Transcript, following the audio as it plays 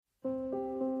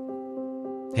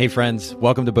Hey friends,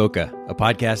 welcome to Bokeh, a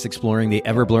podcast exploring the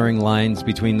ever-blurring lines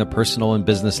between the personal and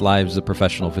business lives of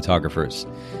professional photographers.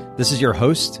 This is your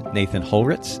host, Nathan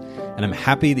Holritz, and I'm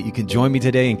happy that you can join me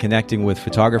today in connecting with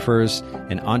photographers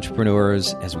and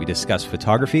entrepreneurs as we discuss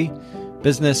photography,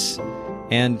 business,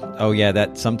 and, oh yeah,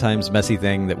 that sometimes messy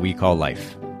thing that we call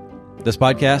life. This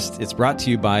podcast, it's brought to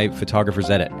you by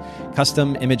Photographers Edit,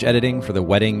 custom image editing for the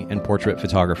wedding and portrait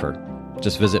photographer.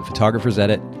 Just visit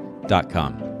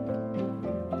photographersedit.com.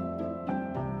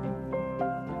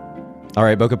 All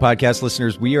right, Bokeh Podcast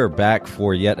listeners, we are back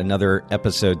for yet another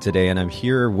episode today, and I'm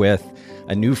here with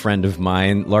a new friend of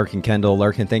mine, Larkin Kendall.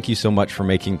 Larkin, thank you so much for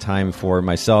making time for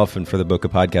myself and for the Bokeh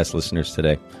Podcast listeners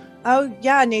today. Oh,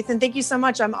 yeah, Nathan, thank you so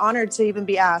much. I'm honored to even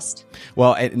be asked.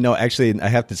 Well, no, actually, I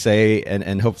have to say,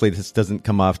 and hopefully this doesn't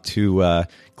come off too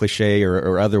cliche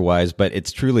or otherwise, but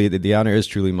it's truly, the honor is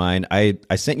truly mine. I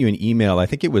sent you an email, I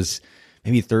think it was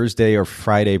maybe Thursday or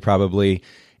Friday probably,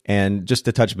 and just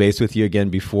to touch base with you again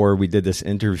before we did this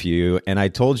interview. And I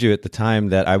told you at the time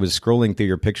that I was scrolling through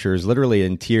your pictures, literally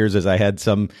in tears as I had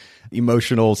some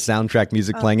emotional soundtrack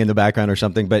music playing in the background or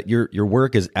something. But your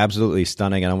work is absolutely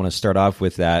stunning. And I want to start off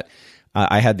with that.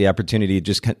 I had the opportunity to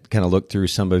just kind of look through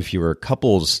some of your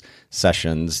couples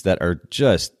sessions that are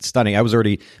just stunning. I was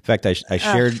already, in fact, I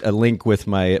shared a link with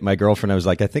my girlfriend. I was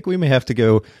like, I think we may have to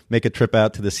go make a trip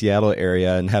out to the Seattle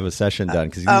area and have a session done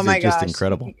because these are just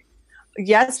incredible.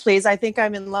 Yes, please. I think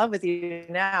I'm in love with you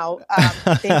now.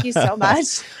 Thank you so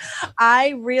much.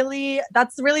 That's really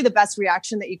the best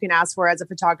reaction that you can ask for as a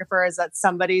photographer, is that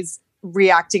somebody's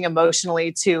reacting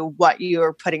emotionally to what you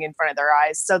are putting in front of their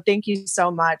eyes. So thank you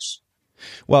so much.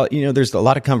 Well, there's a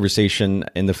lot of conversation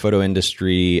in the photo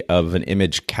industry of an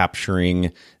image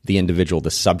capturing the individual,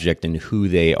 the subject, and who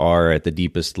they are at the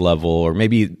deepest level, or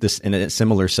maybe this, in a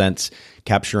similar sense,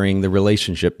 capturing the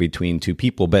relationship between two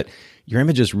people. But your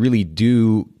images really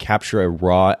do capture a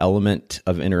raw element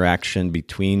of interaction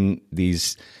between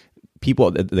these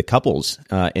people, the couples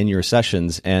in your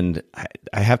sessions. And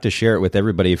I have to share it with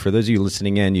everybody. For those of you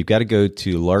listening in, you've got to go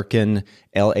to Larkin,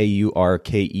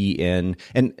 L-A-U-R-K-E-N.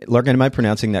 And Larkin, am I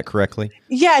pronouncing that correctly?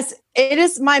 Yes, it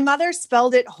is. My mother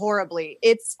spelled it horribly.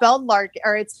 It's spelled Larkin,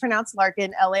 or it's pronounced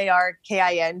Larkin,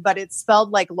 L-A-R-K-I-N, but it's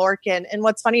spelled like Lorcan. And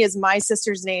what's funny is my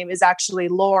sister's name is actually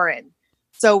Lauren.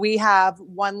 So we have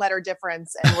one letter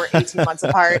difference and we're 18 months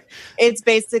apart. It's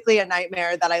basically a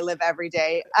nightmare that I live every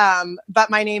day. But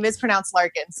my name is pronounced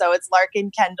Larkin. So it's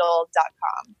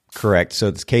larkinkendall.com. Correct. So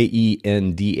it's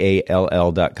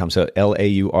KENDALL.com. So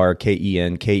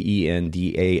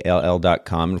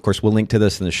LAURKENKENDALL.com. And of course, we'll link to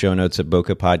this in the show notes at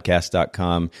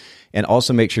bokehpodcast.com. And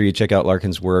also make sure you check out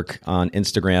Larkin's work on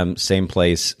Instagram, same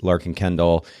place, Larkin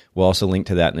Kendall. We'll also link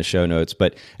to that in the show notes.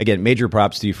 But again, major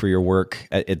props to you for your work.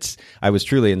 I was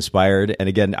truly inspired. And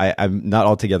again, I'm not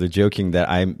altogether joking that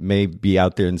I may be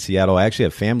out there in Seattle. I actually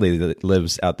have family that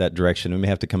lives out that direction. We may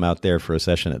have to come out there for a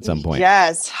session at some point.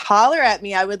 Yes, holler at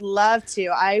me. I would love to.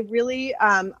 I really,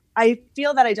 I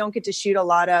feel that I don't get to shoot a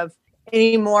lot of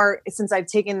anymore since I've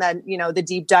taken the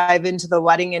deep dive into the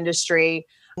wedding industry.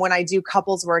 When I do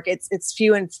couples work, it's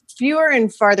fewer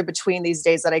and farther between these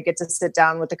days that I get to sit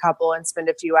down with a couple and spend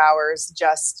a few hours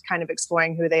just kind of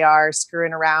exploring who they are,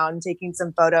 screwing around, taking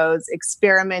some photos,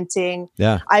 experimenting.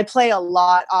 Yeah. I play a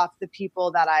lot off the people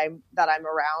that I'm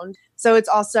around. So it's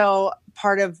also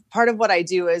part of what I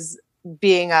do is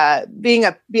being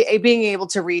able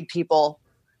to read people.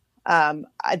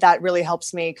 That really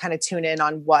helps me kind of tune in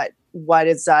on what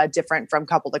is different from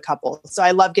couple to couple. So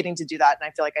I love getting to do that. And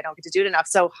I feel like I don't get to do it enough.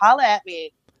 So holla at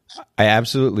me. I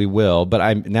absolutely will.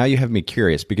 But now you have me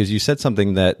curious because you said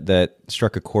something that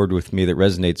struck a chord with me that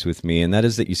resonates with me. And that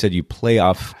is that you said you play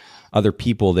off other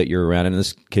people that you're around, in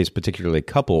this case, particularly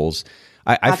couples.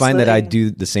 I find that I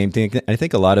do the same thing. I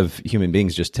think a lot of human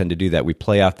beings just tend to do that. We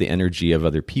play off the energy of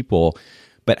other people.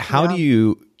 But how do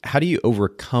you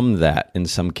overcome that in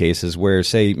some cases where,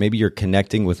 say, maybe you're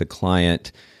connecting with a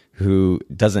client who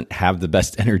doesn't have the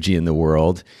best energy in the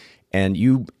world, and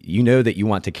you know that you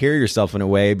want to carry yourself in a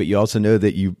way, but you also know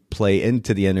that you play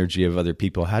into the energy of other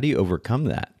people. How do you overcome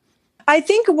that? I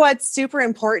think what's super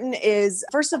important is,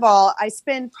 first of all, I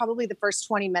spend probably the first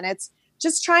 20 minutes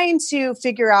just trying to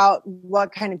figure out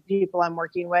what kind of people I'm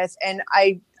working with. And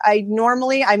I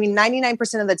normally,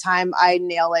 99% of the time I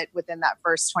nail it within that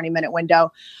first 20-minute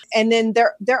window. And then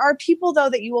there are people though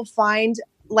that you will find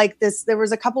like this. There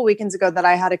was a couple weekends ago that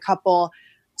I had a couple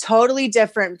totally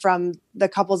different from the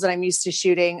couples that I'm used to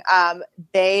shooting.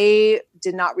 They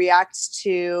did not react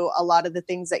to a lot of the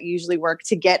things that usually work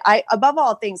to get, above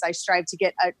all things, I strive to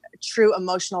get a true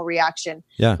emotional reaction.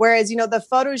 Yeah. Whereas, the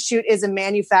photo shoot is a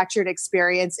manufactured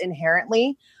experience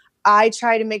inherently. I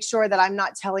try to make sure that I'm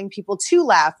not telling people to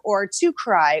laugh or to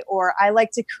cry, or I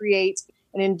like to create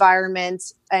an environment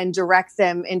and direct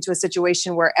them into a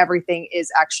situation where everything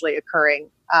is actually occurring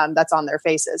that's on their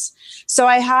faces. So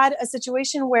I had a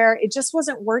situation where it just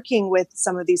wasn't working with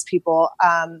some of these people,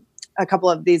 a couple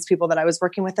of these people that I was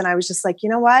working with. And I was just like, you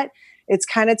know what? It's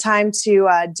kind of time to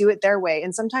do it their way.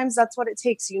 And sometimes that's what it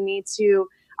takes.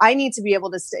 I need to be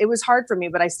able to, it was hard for me,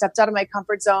 but I stepped out of my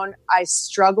comfort zone. I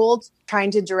struggled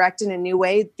trying to direct in a new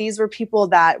way. These were people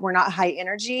that were not high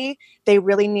energy. They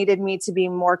really needed me to be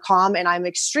more calm, and I'm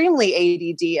extremely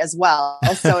ADD as well.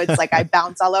 So it's like I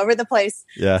bounce all over the place.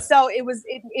 Yeah. So it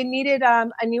needed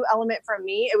a new element from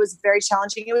me. It was very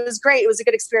challenging. It was great. It was a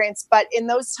good experience. But in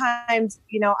those times,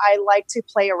 I like to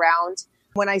play around.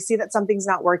 When I see that something's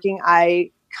not working,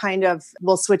 I kind of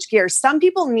will switch gears. Some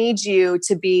people need you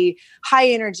to be high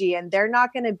energy, and they're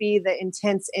not going to be the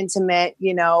intense, intimate,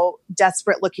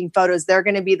 desperate looking photos. They're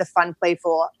going to be the fun,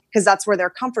 playful, because that's where their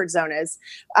comfort zone is.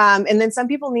 And then some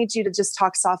people need you to just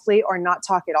talk softly or not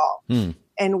talk at all.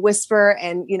 And whisper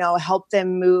and, help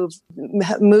them move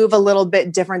a little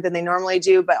bit different than they normally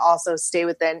do, but also stay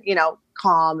within,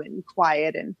 calm and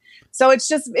quiet. And so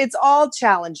it's all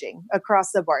challenging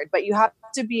across the board, but you have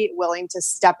to be willing to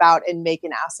step out and make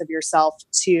an ass of yourself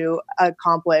to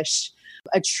accomplish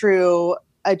a true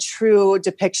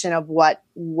depiction of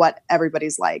what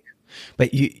everybody's like.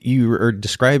 But you are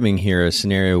describing here a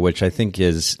scenario which I think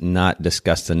is not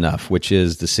discussed enough, which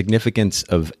is the significance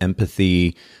of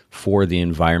empathy for the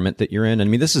environment that you're in. I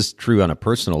mean, this is true on a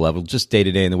personal level, just day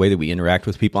to day in the way that we interact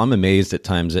with people. I'm amazed at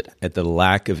times at the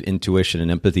lack of intuition and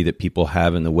empathy that people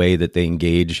have in the way that they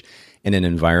engage in an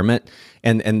environment.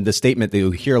 And the statement that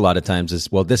you hear a lot of times is,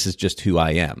 well, this is just who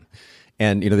I am.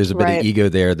 And, there's a bit of ego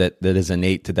there that is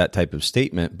innate to that type of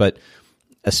statement. But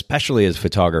especially as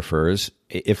photographers,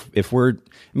 if we're,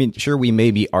 sure, we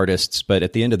may be artists, but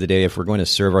at the end of the day, if we're going to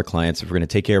serve our clients, if we're going to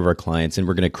take care of our clients, and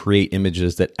we're going to create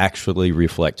images that actually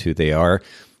reflect who they are,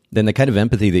 then the kind of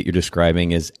empathy that you're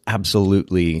describing is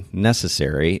absolutely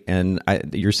necessary. And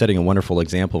you're setting a wonderful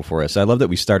example for us. I love that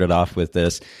we started off with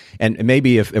this. And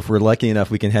maybe if we're lucky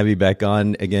enough, we can have you back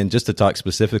on again just to talk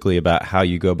specifically about how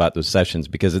you go about those sessions,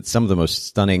 because it's some of the most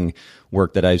stunning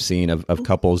work that I've seen of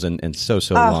couples and so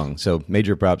long. So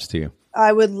major props to you.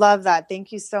 I would love that.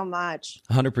 Thank you so much.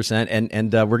 100%.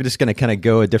 And we're just going to kind of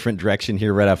go a different direction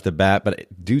here right off the bat, but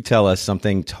do tell us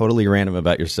something totally random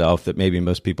about yourself that maybe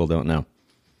most people don't know.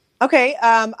 Okay.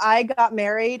 I got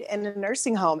married in a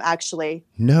nursing home, actually.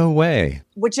 No way.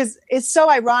 Which is so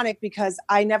ironic because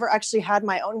I never actually had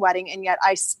my own wedding. And yet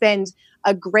I spend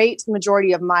a great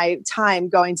majority of my time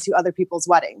going to other people's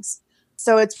weddings.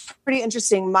 So it's pretty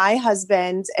interesting. My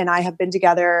husband and I have been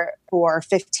together for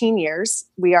 15 years.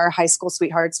 We are high school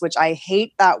sweethearts, which I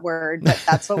hate that word, but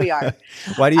that's what we are.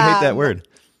 Why do you hate that word?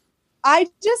 I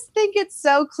just think it's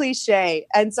so cliche.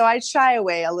 And so I shy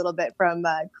away a little bit from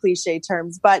cliche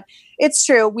terms, but it's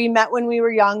true. We met when we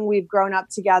were young. We've grown up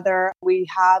together. We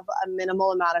have a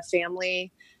minimal amount of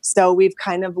family. So we've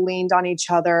kind of leaned on each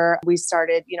other. We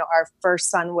started, our first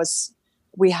son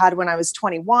we had when I was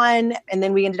 21, and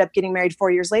then we ended up getting married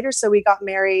 4 years later. So we got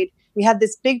married. We had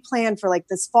this big plan for like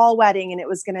this fall wedding, and it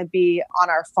was going to be on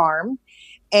our farm.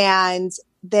 And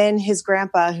then his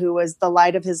grandpa, who was the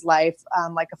light of his life,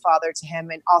 like a father to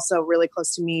him and also really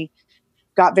close to me,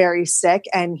 got very sick.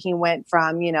 And he went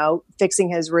from, fixing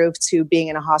his roof to being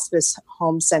in a hospice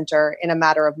home center in a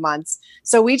matter of months.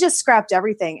 So we just scrapped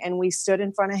everything and we stood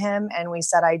in front of him and we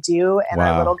said, I do. And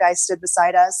Our little guy stood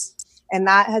beside us. And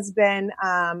that has been,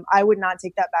 I would not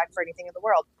take that back for anything in the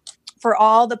world. For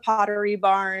all the Pottery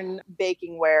Barn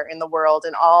baking ware in the world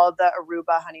and all the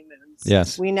Aruba honeymoons.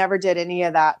 Yes. We never did any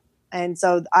of that. And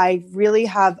so I really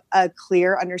have a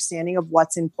clear understanding of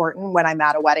what's important when I'm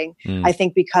at a wedding. I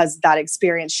think because that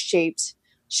experience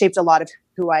shaped a lot of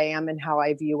who I am and how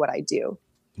I view what I do.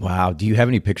 Wow. Do you have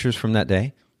any pictures from that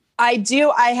day? I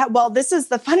do. Well, this is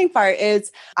the funny part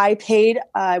is I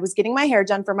was getting my hair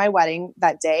done for my wedding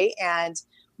that day. And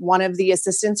one of the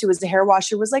assistants who was the hair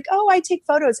washer was like, oh, I take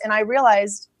photos. And I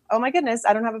realized, oh my goodness,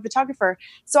 I don't have a photographer.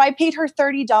 So I paid her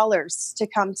 $30 to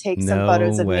come take some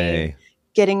photos of me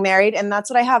getting married. And that's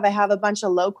what I have. I have a bunch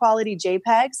of low quality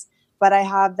JPEGs, but I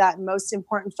have that most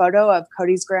important photo of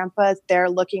Cody's grandpa there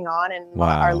looking on and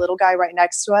our little guy right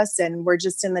next to us. And we're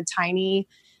just in the tiny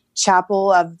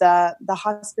chapel of the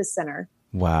hospice center.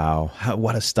 Wow.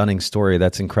 What a stunning story.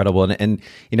 That's incredible. And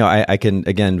I can,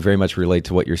 again, very much relate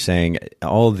to what you're saying.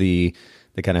 All the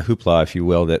kind of hoopla, if you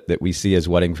will, that we see as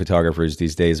wedding photographers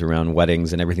these days around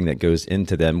weddings and everything that goes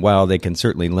into them, while they can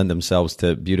certainly lend themselves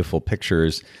to beautiful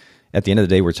pictures, at the end of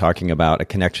the day, we're talking about a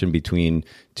connection between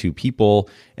two people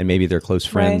and maybe their close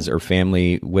friends or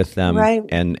family with them,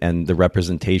 and the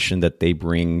representation that they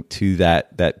bring to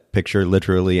that picture,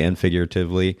 literally and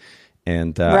figuratively.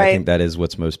 And I think that is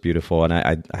what's most beautiful. And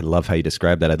I love how you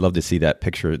describe that. I'd love to see that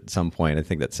picture at some point. I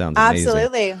think that sounds amazing.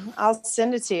 Absolutely. I'll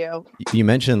send it to you. You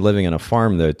mentioned living on a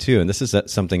farm, though, too. And this is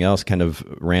something else kind of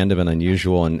random and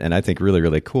unusual, and I think really,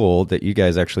 really cool that you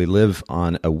guys actually live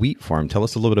on a wheat farm. Tell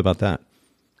us a little bit about that.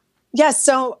 Yes.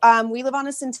 So we live on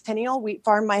a centennial wheat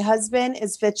farm. My husband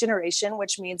is 5th generation,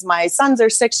 which means my sons are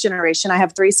 6th generation. I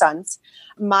have 3 sons.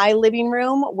 My living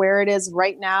room, where it is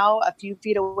right now, a few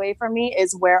feet away from me,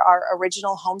 is where our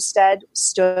original homestead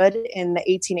stood in the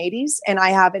 1880s. And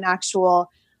I have an actual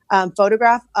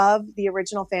photograph of the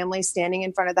original family standing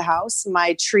in front of the house.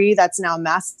 My tree that's now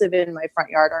massive in my front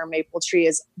yard, our maple tree,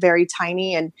 is very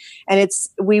tiny. And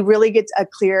we really get a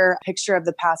clear picture of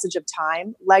the passage of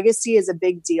time. Legacy is a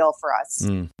big deal for us.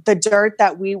 The dirt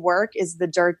that we work is the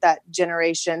dirt that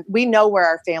we know where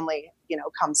our family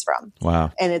comes from.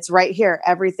 Wow. And it's right here.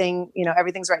 Everything's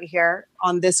right here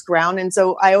on this ground. And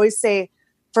so I always say,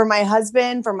 for my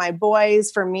husband, for my boys,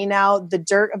 for me now, the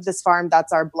dirt of this farm,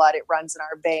 that's our blood. It runs in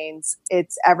our veins.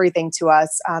 It's everything to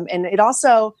us. And it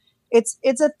also, it's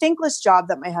a thankless job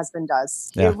that my husband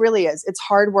does. Yeah. It really is. It's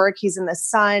hard work. He's in the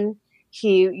sun.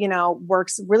 He,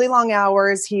 works really long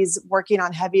hours. He's working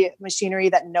on heavy machinery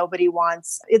that nobody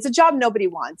wants. It's a job nobody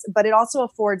wants, but it also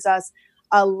affords us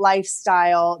a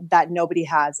lifestyle that nobody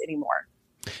has anymore.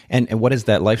 And what is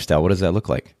that lifestyle? What does that look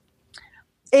like?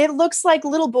 It looks like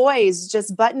little boys,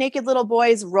 just butt naked little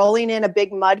boys rolling in a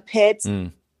big mud pit.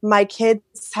 My kids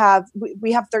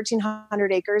we have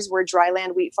 1,300 acres. We're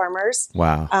dryland wheat farmers.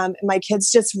 Wow. My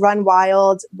kids just run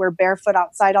wild. We're barefoot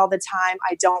outside all the time.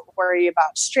 I don't worry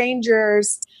about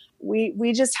strangers.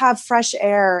 We just have fresh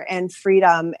air and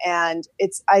freedom. And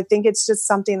I think it's just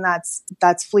something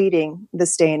that's fleeting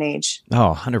this day and age.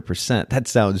 Oh, 100%. That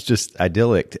sounds just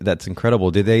idyllic. That's incredible.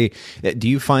 Do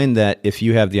you find that if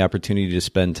you have the opportunity to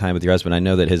spend time with your husband, I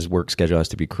know that his work schedule has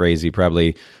to be crazy,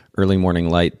 probably early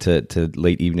morning light to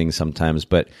late evening sometimes,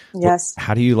 but yes.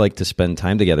 How do you like to spend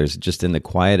time together? Is it just in the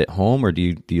quiet at home, or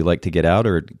do you like to get out,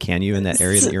 or can you in that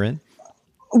area that you're in?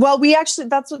 Well,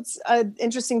 that's what's an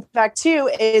interesting fact too,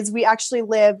 is we actually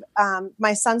live,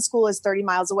 my son's school is 30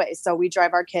 miles away. So we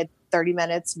drive our kid 30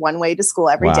 minutes one way to school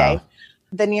every day.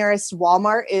 The nearest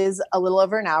Walmart is a little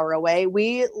over an hour away.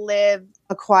 We live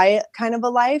a quiet kind of a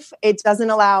life. It doesn't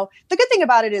allow, the good thing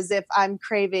about it is if I'm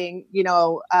craving,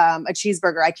 a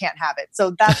cheeseburger, I can't have it.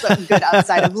 So that's a good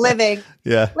upside of living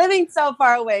so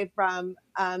far away from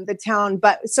the town.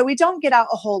 But so we don't get out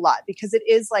a whole lot because it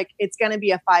is like, it's going to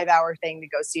be a 5-hour thing to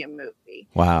go see a movie.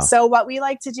 Wow. So what we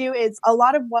like to do is a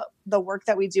lot of the work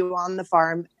that we do on the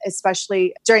farm,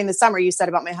 especially during the summer, you said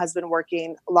about my husband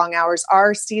working long hours,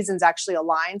 our seasons actually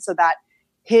align so that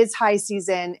his high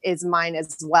season is mine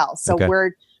as well. So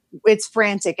it's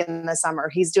frantic in the summer.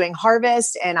 He's doing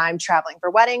harvest and I'm traveling for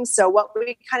weddings. So what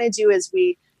we kind of do is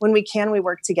when we can, we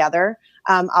work together.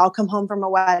 I'll come home from a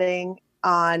wedding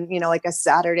on, like a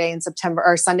Saturday in September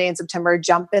or Sunday in September,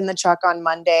 jump in the truck on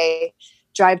Monday,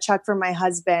 drive truck for my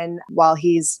husband while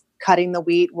he's cutting the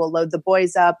wheat. We'll load the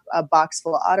boys up, a box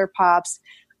full of Otter Pops.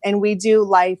 And we do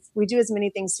as many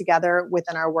things together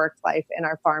within our work life and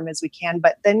our farm as we can.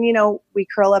 But then, we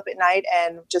curl up at night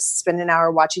and just spend an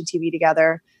hour watching TV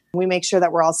together. We make sure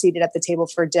that we're all seated at the table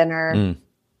for dinner.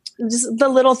 Just the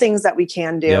little things that we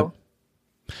can do. Yep.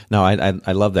 No,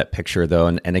 I love that picture though.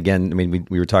 And again, I mean,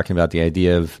 we were talking about the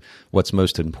idea of what's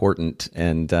most important.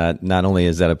 And not only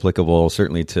is that applicable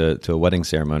certainly to a wedding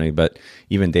ceremony, but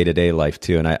even day-to-day life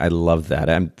too. And I love that.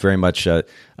 I'm very much a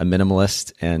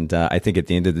minimalist. And I think at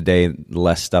the end of the day,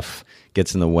 less stuff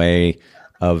gets in the way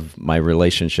of my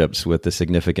relationships with the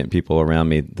significant people around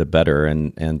me, the better.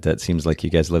 And that seems like you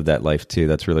guys live that life too.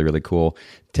 That's really, really cool.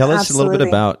 Tell us a little bit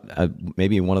about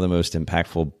maybe one of the most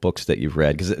impactful books that you've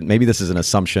read, because maybe this is an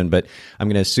assumption, but I'm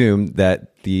going to assume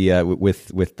that with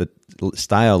the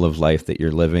style of life that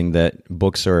you're living, that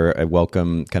books are a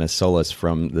welcome kind of solace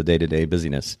from the day-to-day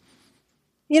busyness.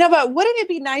 But wouldn't it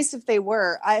be nice if they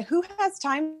were? Who has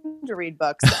time to read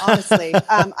books? Honestly,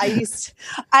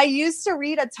 I used to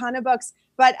read a ton of books,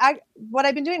 but what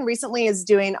I've been doing recently is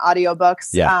doing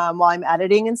audiobooks while I'm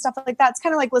editing and stuff like that. It's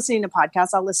kind of like listening to podcasts.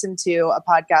 I'll listen to a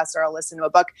podcast or I'll listen to a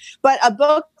book. But a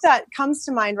book that comes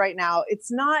to mind right now,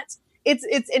 it's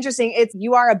interesting. It's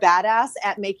You Are a Badass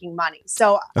at Making Money.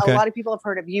 So a lot of people have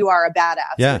heard of You Are a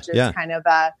Badass, which is kind of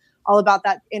all about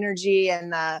that energy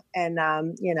and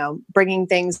bringing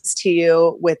things to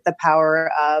you with the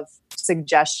power of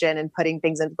suggestion and putting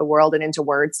things into the world and into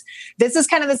words. This is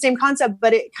kind of the same concept,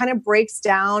 but it kind of breaks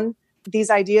down these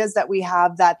ideas that we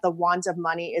have that the want of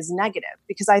money is negative,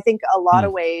 because I think a lot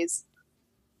of ways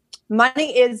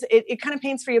money is, it kind of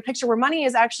paints for you a picture where money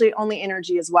is actually only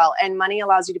energy as well. And money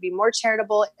allows you to be more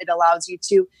charitable. It allows you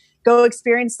to go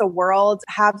experience the world,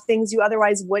 have things you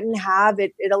otherwise wouldn't have.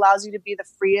 It allows you to be the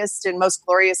freest and most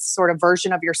glorious sort of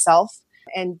version of yourself,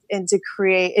 and to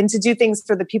create and to do things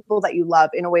for the people that you love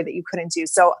in a way that you couldn't do.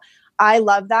 So I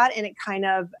love that. And it kind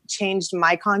of changed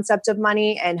my concept of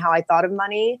money and how I thought of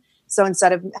money. So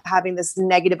instead of having this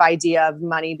negative idea of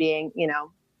money being,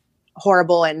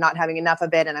 horrible and not having enough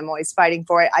of it, and I'm always fighting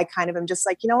for it, I kind of am just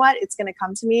like, you know what, it's going to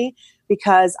come to me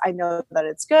because I know that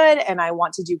it's good and I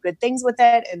want to do good things with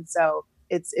it. And so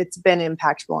it's been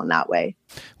impactful in that way.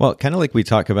 Well, kind of like we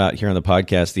talk about here on the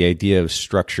podcast, the idea of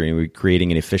structuring, creating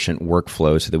an efficient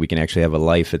workflow so that we can actually have a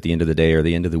life at the end of the day or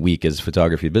the end of the week as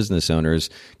photography business owners,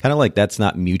 kind of like that's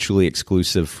not mutually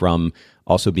exclusive from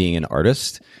also being an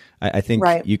artist. I think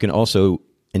you can also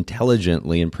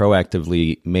intelligently and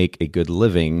proactively make a good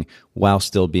living while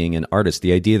still being an artist.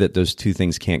 The idea that those two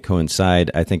things can't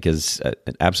coincide, I think, is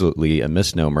absolutely a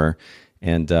misnomer.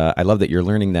 And I love that you're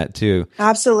learning that too.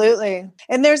 Absolutely.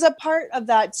 And there's a part of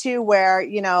that too where,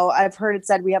 I've heard it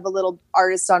said we have a little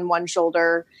artist on one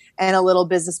shoulder and a little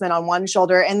businessman on one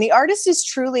shoulder. And the artist is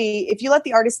truly, if you let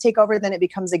the artist take over, then it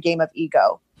becomes a game of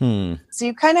ego. So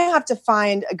you kind of have to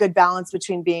find a good balance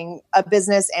between being a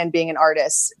business and being an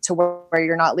artist to where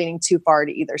you're not leaning too far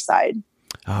to either side.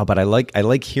 Oh, but I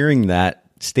like hearing that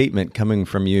statement coming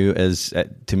from you as,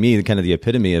 to me, kind of the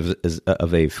epitome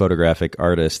of a photographic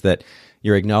artist, that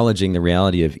you're acknowledging the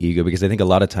reality of ego, because I think a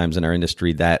lot of times in our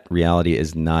industry, that reality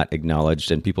is not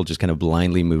acknowledged and people just kind of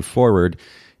blindly move forward,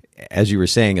 as you were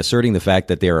saying, asserting the fact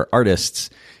that they are artists.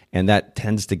 And that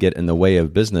tends to get in the way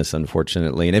of business,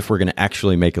 unfortunately. And if we're going to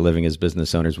actually make a living as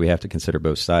business owners, we have to consider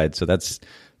both sides. So that's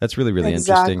really, really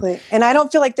interesting. And I don't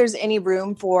feel like there's any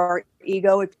room for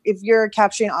ego. If you're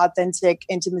capturing authentic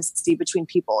intimacy between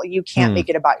people, you can't make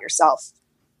it about yourself.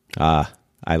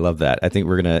 I love that. I think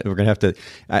we're gonna have to.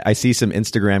 I see some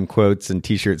Instagram quotes and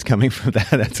T-shirts coming from that.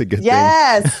 That's a good thing.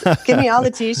 Yes, give me all the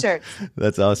T-shirts.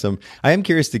 That's awesome. I am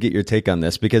curious to get your take on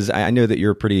this, because I know that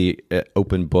you're a pretty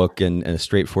open book and a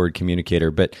straightforward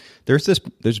communicator. But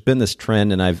there's been this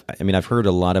trend, and I've heard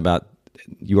a lot about.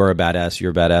 You are a badass.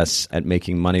 You're a badass at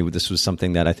making money. This was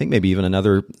something that I think maybe even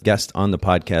another guest on the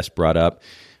podcast brought up.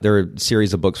 There are a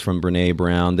series of books from Brene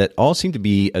Brown that all seem to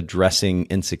be addressing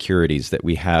insecurities that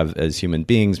we have as human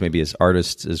beings, maybe as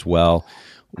artists as well.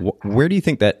 Where do you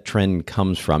think that trend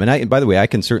comes from? And by the way, I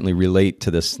can certainly relate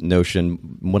to this notion.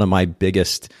 One of my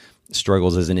biggest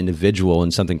struggles as an individual,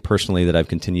 and something personally that I've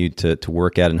continued to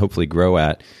work at and hopefully grow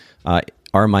at,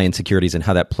 are my insecurities and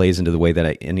how that plays into the way that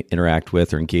I interact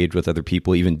with or engage with other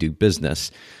people, even do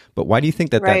business. But why do you think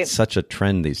that that's such a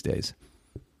trend these days?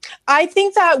 I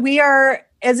think that we are,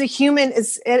 as a human,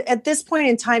 at this point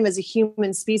in time, as a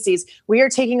human species, we are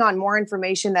taking on more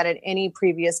information than at any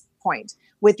previous point.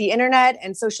 With the internet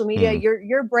and social media,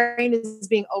 your brain is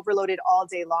being overloaded all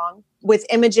day long with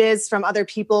images from other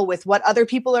people, with what other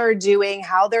people are doing,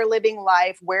 how they're living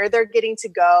life, where they're getting to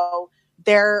go.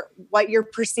 What you're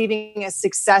perceiving as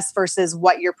success versus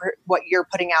what you're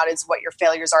putting out is what your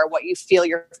failures are, what you feel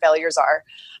your failures are.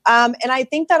 And I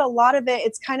think that a lot of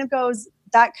it goes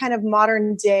that kind of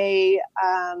modern day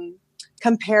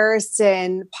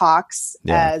comparison pox,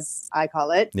 as I call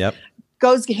it,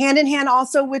 goes hand in hand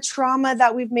also with trauma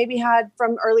that we've maybe had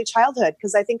from early childhood.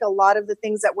 Because I think a lot of the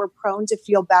things that we're prone to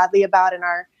feel badly about in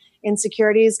our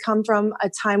insecurities come from a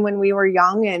time when we were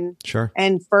young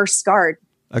and first scarred.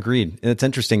 Agreed. And it's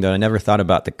interesting, though. I never thought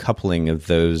about the coupling of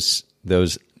those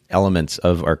elements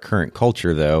of our current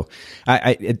culture, though.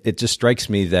 It just strikes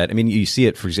me that, you see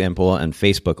it, for example, on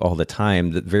Facebook all the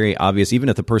time, that very obvious, even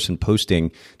if the person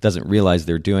posting doesn't realize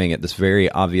they're doing it, this very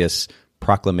obvious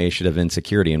proclamation of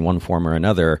insecurity in one form or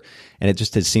another. And it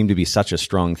just has seemed to be such a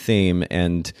strong theme.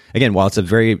 And again, while it's a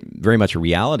very, very much a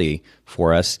reality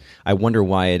for us, I wonder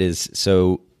why it is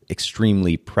so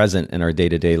extremely present in our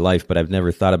day-to-day life. But I've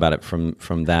never thought about it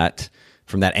from that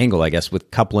angle, I guess,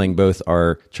 with coupling both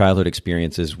our childhood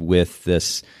experiences with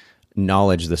this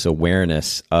knowledge, this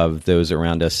awareness of those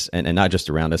around us, and not just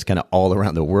around us, kind of all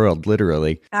around the world,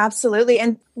 literally. Absolutely.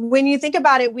 And when you think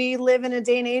about it, we live in a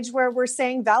day and age where we're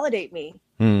saying, validate me.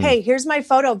 Hey, here's my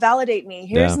photo, validate me.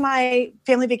 Here's my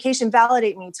family vacation,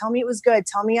 validate me. Tell me it was good.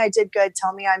 Tell me I did good.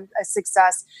 Tell me I'm a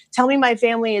success. Tell me my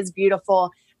family is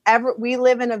beautiful. We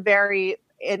live in a very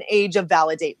an age of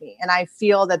validate me. And I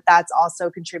feel that that's also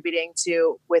contributing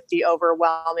to with the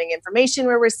overwhelming information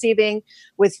we're receiving,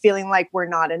 with feeling like we're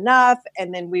not enough.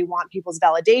 And then we want people's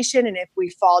validation. And if we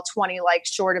fall 20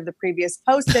 likes short of the previous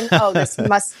post, then, oh, this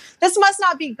must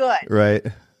not be good. Right.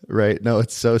 Right. No,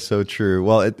 it's so true.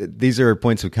 Well, these are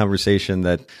points of conversation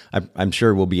that I'm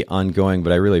sure will be ongoing,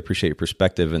 but I really appreciate your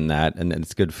perspective in that. And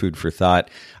it's good food for thought.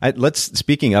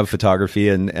 Speaking of photography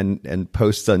and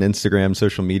posts on Instagram,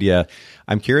 social media,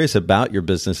 I'm curious about your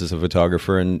business as a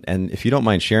photographer. And if you don't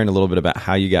mind sharing a little bit about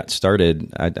how you got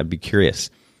started, I'd be curious.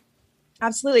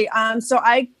 Absolutely. So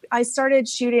I started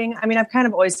shooting. I mean, I've kind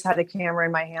of always had a camera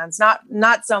in my hands,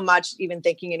 not so much even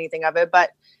thinking anything of it, but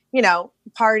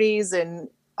parties and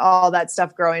all that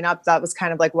stuff growing up, that was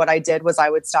kind of like what I did was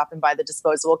I would stop and buy the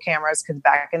disposable cameras because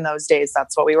back in those days,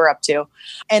 that's what we were up to.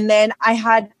 And then I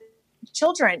had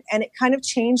children and it kind of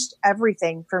changed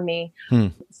everything for me.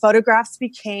 Photographs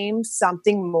became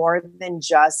something more than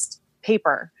just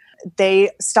paper.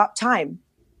 They stopped time.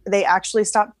 They actually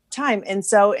stopped time. And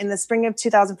so in the spring of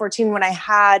 2014, when I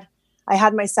had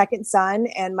my second son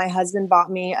and my husband bought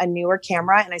me a newer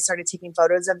camera and I started taking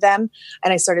photos of them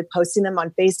and I started posting them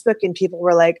on Facebook and people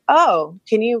were like, oh,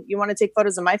 you want to take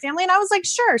photos of my family? And I was like,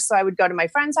 sure. So I would go to my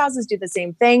friends' houses, do the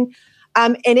same thing.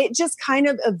 And it just kind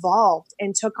of evolved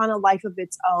and took on a life of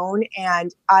its own.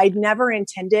 And I'd never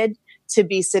intended to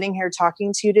be sitting here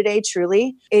talking to you today,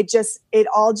 truly. It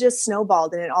all just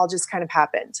snowballed and it all just kind of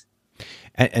happened.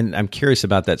 And I'm curious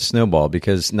about that snowball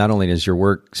because not only does your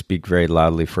work speak very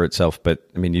loudly for itself, but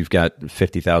I mean, you've got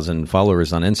 50,000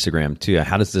 followers on Instagram too.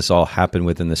 How does this all happen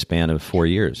within the span of 4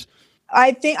 years?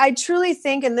 I truly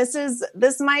think, and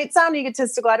this might sound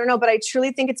egotistical, I don't know, but I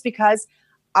truly think it's because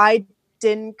I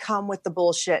didn't come with the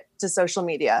bullshit to social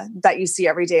media that you see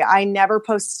every day. I never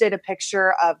posted a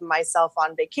picture of myself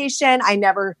on vacation. I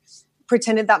never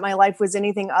pretended that my life was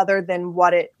anything other than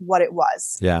what it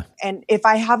was. Yeah. And if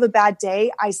I have a bad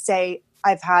day, I say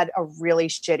I've had a really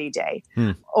shitty day.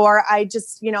 Or I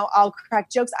just, I'll crack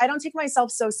jokes. I don't take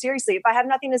myself so seriously. If I have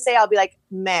nothing to say, I'll be like,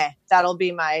 meh, that'll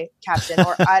be my caption.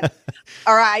 Or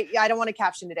I don't want to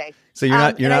caption today. So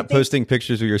you're not posting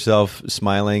pictures of yourself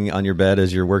smiling on your bed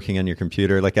as you're working on your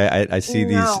computer. Like I see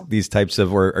these types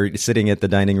of, or sitting at the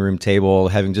dining room table,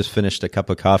 having just finished a cup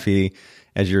of coffee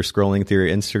as you're scrolling through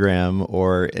your Instagram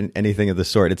or anything of the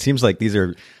sort. It seems like these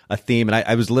are a theme. And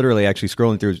I was literally actually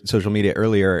scrolling through social media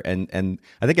earlier and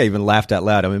I think I even laughed out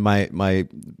loud. I'm in my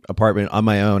apartment on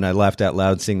my own. I laughed out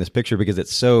loud seeing this picture because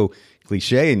it's so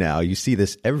cliche now. You see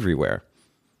this everywhere.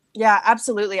 Yeah,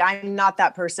 absolutely. I'm not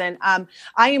that person.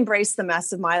 I embrace the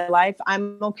mess of my life.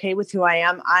 I'm okay with who I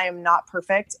am. I am not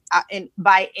perfect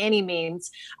by any means.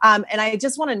 And I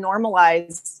just want to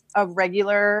normalize a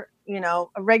regular,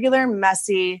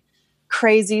 messy,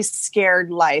 crazy, scared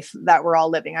life that we're all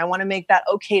living. I want to make that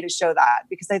okay to show that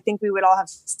because I think we would all have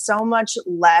so much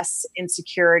less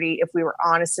insecurity if we were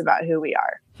honest about who we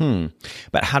are.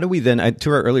 But how do we then,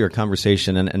 to our earlier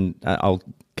conversation, and I'll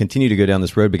continue to go down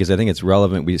this road because I think it's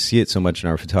relevant. We see it so much in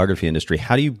our photography industry.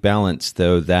 How do you balance,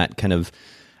 though, that kind of,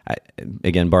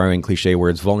 again, borrowing cliche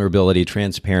words, vulnerability,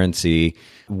 transparency,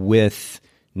 with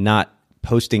not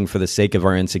posting for the sake of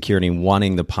our insecurity and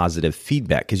wanting the positive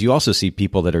feedback? Because you also see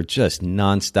people that are just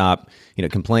nonstop,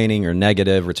 complaining or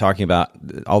negative or talking about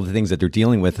all the things that they're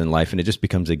dealing with in life. And it just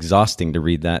becomes exhausting to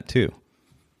read that too.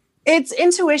 It's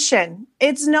intuition.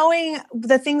 It's knowing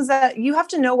the things that you have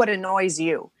to know what annoys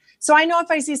you. So I know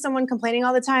if I see someone complaining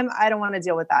all the time, I don't want to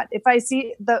deal with that. If I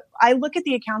see I look at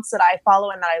the accounts that I follow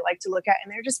and that I like to look at,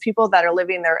 and they're just people that are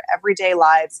living their everyday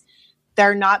lives.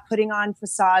 They're not putting on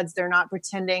facades. They're not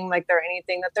pretending like they're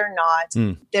anything that they're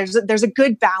not. There's a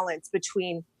good balance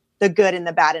between the good and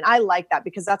the bad. And I like that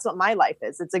because that's what my life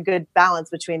is. It's a good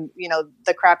balance between,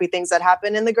 the crappy things that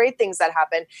happen and the great things that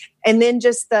happen. And then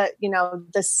just the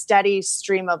steady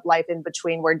stream of life in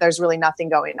between where there's really nothing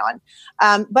going on.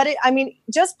 But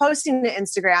just posting to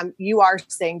Instagram, you are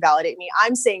saying validate me.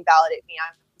 I'm saying validate me.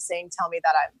 I'm saying, tell me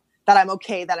that I'm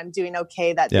okay, that I'm doing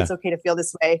okay, that it's okay to feel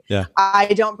this way. Yeah. I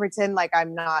don't pretend like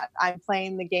I'm not. I'm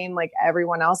playing the game like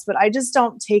everyone else, but I just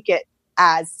don't take it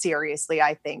as seriously,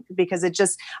 I think, because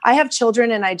I have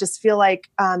children and I just feel like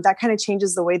that kind of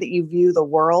changes the way that you view the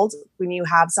world when you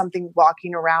have something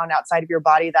walking around outside of your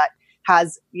body that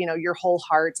has, your whole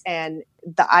heart and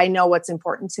I know what's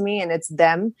important to me and it's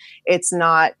them. It's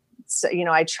not,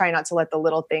 I try not to let the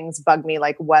little things bug me,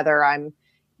 like whether I'm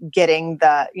getting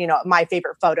the, my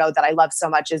favorite photo that I love so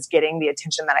much is getting the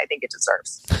attention that I think it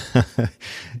deserves.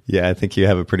 Yeah, I think you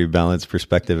have a pretty balanced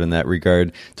perspective in that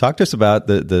regard. Talk to us about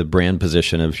the brand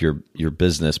position of your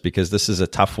business, because this is a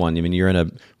tough one. I mean, you're in a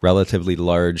relatively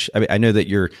large, I know that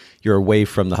you're away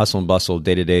from the hustle and bustle of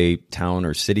day-to-day town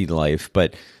or city life,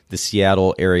 but the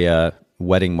Seattle area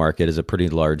wedding market is a pretty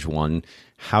large one.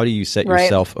 How do you set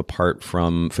yourself apart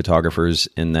from photographers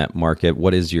in that market?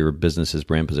 What is your business's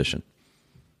brand position?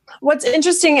 What's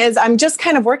interesting is I'm just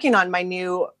kind of working on my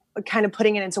new, kind of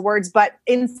putting it into words, but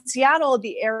in Seattle,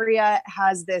 the area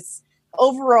has this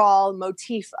overall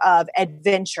motif of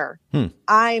adventure.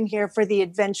 I'm here for the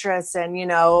adventurous and,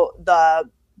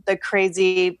 the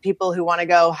crazy people who want to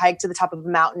go hike to the top of a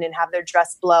mountain and have their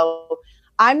dress blow.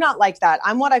 I'm not like that.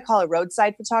 I'm what I call a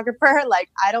roadside photographer. Like,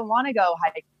 I don't want to go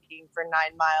hiking for 9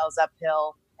 miles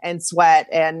uphill and sweat.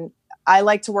 And I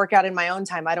like to work out in my own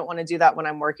time. I don't want to do that when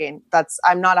I'm working.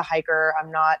 I'm not a hiker.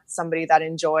 I'm not somebody that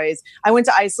enjoys. I went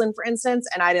to Iceland, for instance,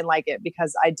 and I didn't like it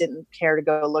because I didn't care to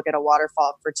go look at a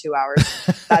waterfall for 2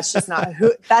 hours. That's just not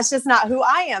who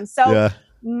I am. So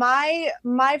my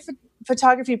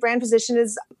photography brand position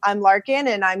is I'm Larkin,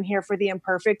 and I'm here for the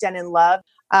imperfect and in love,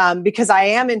 because I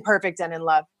am imperfect and in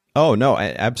love. Oh, no,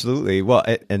 absolutely. Well,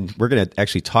 and we're going to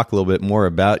actually talk a little bit more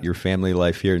about your family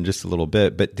life here in just a little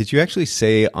bit. But did you actually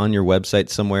say on your website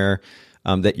somewhere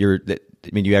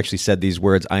you actually said these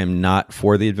words, I am not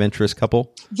for the adventurous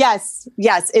couple? Yes.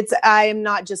 I am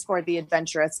not just for the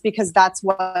adventurous, because that's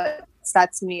what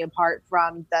sets me apart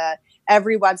from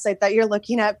every website that you're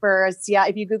looking at for Seattle.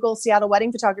 If you Google Seattle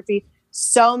wedding photography,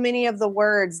 so many of the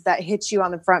words that hit you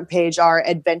on the front page are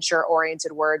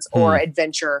adventure-oriented words or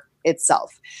adventure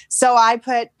itself. So I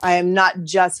am not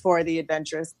just for the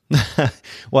adventurous.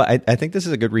 Well, I think this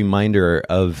is a good reminder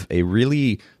of a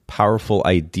really powerful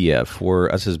idea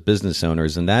for us as business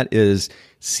owners, and that is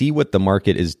see what the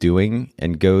market is doing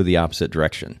and go the opposite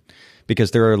direction.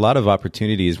 Because there are a lot of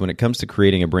opportunities when it comes to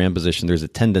creating a brand position. There's a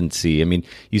tendency. I mean,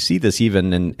 you see this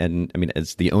even, and I mean,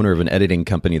 as the owner of an editing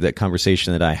company, that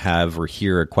conversation that I have or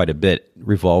hear quite a bit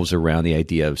revolves around the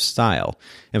idea of style.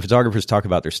 And photographers talk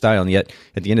about their style, and yet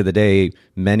at the end of the day,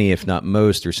 many, if not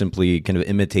most, are simply kind of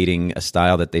imitating a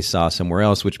style that they saw somewhere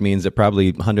else, which means that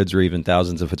probably hundreds or even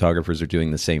thousands of photographers are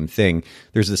doing the same thing.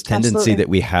 There's this tendency that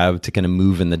we have to kind of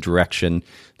move in the direction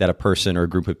that a person or a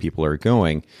group of people are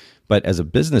going. But as a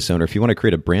business owner, if you want to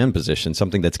create a brand position,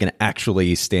 something that's going to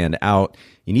actually stand out,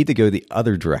 you need to go the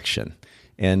other direction.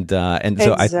 And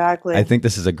so exactly. I think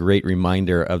this is a great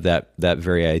reminder of that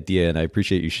very idea, and I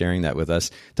appreciate you sharing that with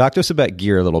us. Talk to us about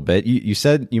gear a little bit.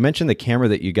 You mentioned the camera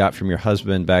that you got from your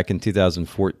husband back in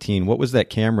 2014. What was that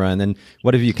camera, and then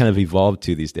what have you kind of evolved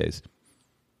to these days?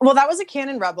 Well, that was a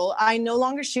Canon Rebel. I no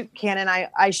longer shoot Canon.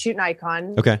 I shoot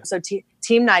Nikon. Okay. So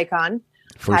Team Nikon.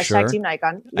 For sure. Team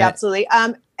Nikon. Yeah, absolutely.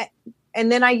 And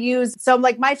then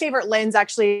my favorite lens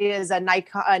actually is a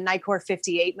Nikkor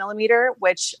 58 millimeter,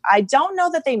 which I don't know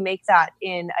that they make that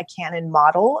in a Canon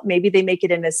model. Maybe they make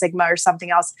it in a Sigma or something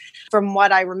else. From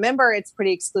what I remember, it's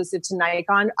pretty exclusive to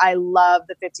Nikon. I love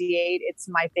the 58. It's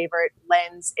my favorite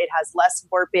lens. It has less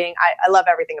warping. I love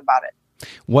everything about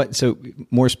it. So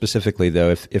more specifically though,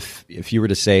 if you were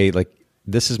to say like,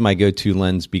 this is my go-to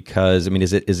lens because, I mean,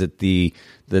 is it the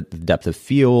depth of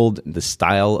field, the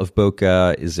style of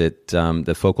bokeh? Is it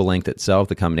the focal length itself,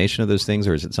 the combination of those things,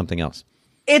 or is it something else?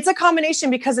 It's a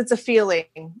combination because it's a feeling.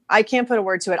 I can't put a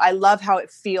word to it. I love how it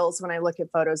feels when I look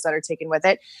at photos that are taken with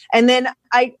it. And then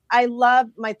I love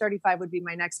my 35 would be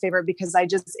my next favorite because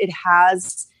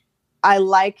I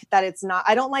like that it's not,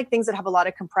 I don't like things that have a lot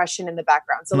of compression in the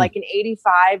background. So like an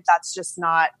 85, that's just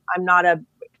not, I'm not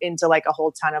into like a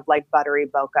whole ton of like buttery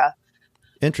bokeh.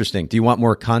 Interesting. Do you want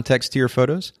more context to your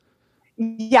photos?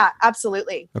 Yeah,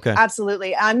 absolutely. Okay.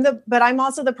 Absolutely. But I'm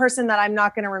also the person that I'm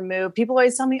not going to remove. People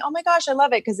always tell me, oh my gosh, I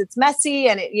love it because it's messy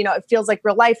and it feels like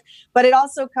real life. But it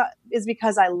also is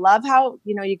because I love how,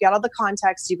 you get all the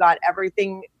context, you got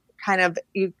everything kind of,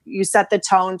 you set the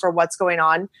tone for what's going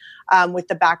on with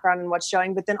the background and what's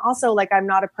showing. But then also like, I'm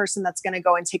not a person that's going to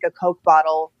go and take a Coke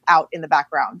bottle out in the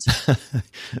background.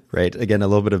 Right. Again, a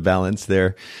little bit of balance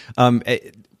there.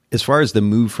 As far as the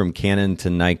move from Canon to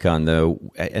Nikon, though,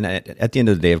 and at the end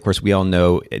of the day, of course, we all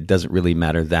know it doesn't really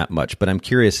matter that much. But I'm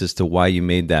curious as to why you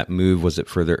made that move. Was it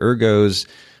for the ergos,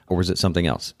 or was it something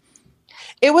else?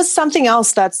 It was something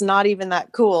else that's not even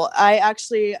that cool. I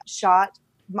actually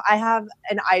I have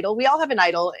an idol. We all have an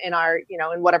idol in our,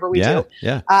 in whatever we do.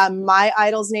 Yeah. My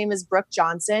idol's name is Brooke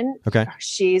Johnson. Okay.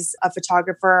 She's a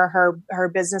photographer. Her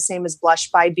business name is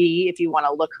Blush by B, if you want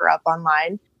to look her up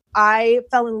online. I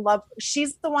fell in love.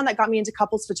 She's the one that got me into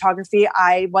couples photography.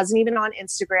 I wasn't even on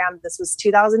Instagram. This was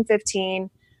 2015.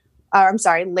 I'm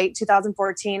sorry, late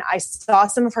 2014. I saw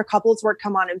some of her couples work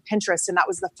come on in Pinterest. And that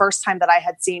was the first time that I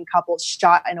had seen couples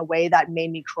shot in a way that made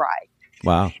me cry.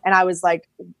 Wow. And I was like,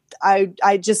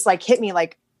 I just like hit me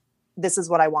like, this is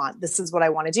what I want. This is what I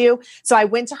want to do. So I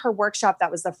went to her workshop. That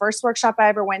was the first workshop I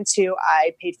ever went to.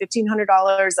 I paid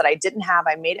 $1,500 that I didn't have.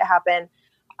 I made it happen.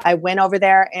 I went over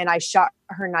there and I shot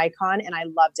her Nikon and I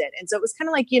loved it. And so it was kind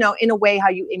of like, in a way how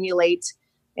you emulate,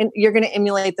 and you're going to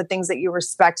emulate the things that you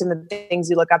respect and the things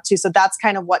you look up to. So that's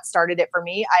kind of what started it for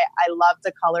me. I love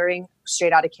the coloring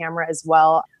straight out of camera as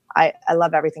well. I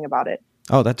love everything about it.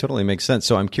 Oh, that totally makes sense.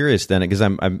 So I'm curious then, because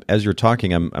I'm as you're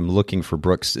talking, I'm looking for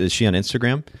Brooks. Is she on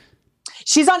Instagram?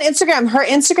 She's on Instagram. Her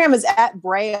Instagram is at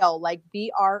Braille, like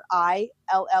Brille,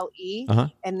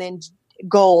 and then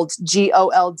Gold,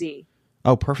 GOLD.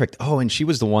 Oh, perfect. Oh, and she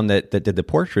was the one that did the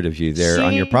portrait of you there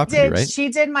on your property, right? She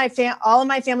did all of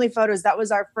my family photos. That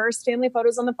was our first family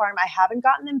photos on the farm. I haven't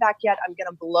gotten them back yet. I'm going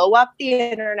to blow up the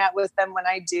internet with them when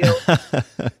I do.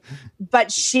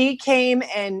 But she came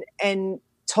and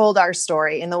told our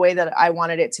story in the way that I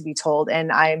wanted it to be told.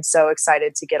 And I am so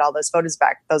excited to get all those photos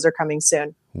back. Those are coming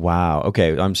soon. Wow.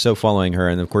 Okay. I'm so following her.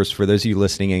 And of course, for those of you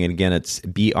listening, and again, it's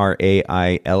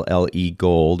BRAILLE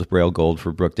Gold, Braille Gold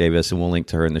for Brooke Davis. And we'll link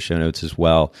to her in the show notes as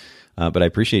well. But I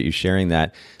appreciate you sharing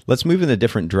that. Let's move in a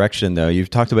different direction, though. You've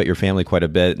talked about your family quite a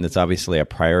bit, and it's obviously a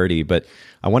priority. But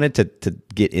I wanted to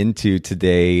get into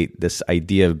today this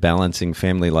idea of balancing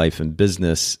family life and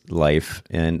business life.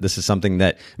 And this is something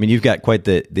that, you've got quite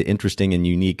the interesting and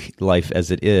unique life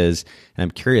as it is. And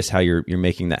I'm curious how you're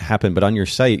making that happen. But on your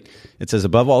site, it says,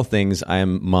 above all things, I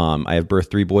am mom. I have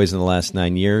birthed 3 boys in the last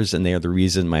 9 years, and they are the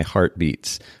reason my heart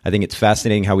beats. I think it's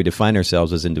fascinating how we define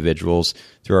ourselves as individuals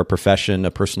through our profession,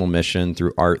 a personal mission,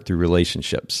 through art, through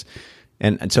relationships.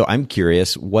 And so I'm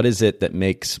curious, what is it that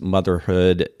makes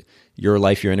motherhood your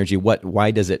life, your energy?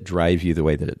 Why does it drive you the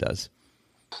way that it does?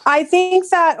 I think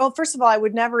that, well, first of all, I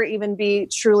would never even be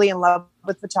truly in love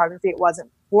with photography. It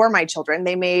wasn't for my children.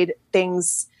 They made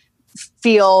things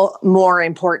feel more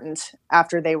important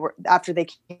after they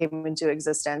came into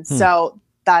existence. So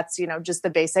that's, just the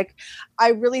basic. I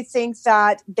really think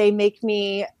that they make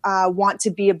me want to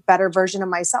be a better version of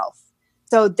myself.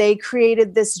 So they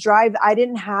created this drive. I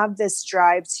didn't have this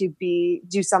drive to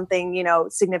do something,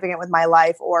 significant with my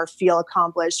life or feel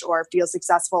accomplished or feel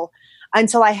successful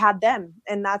until I had them.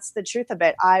 And that's the truth of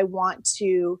it. I want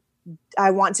to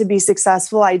be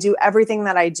successful. I do everything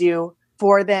that I do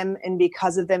for them and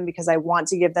because of them, because I want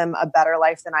to give them a better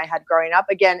life than I had growing up.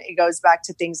 Again, it goes back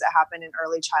to things that happened in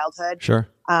early childhood. Sure.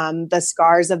 The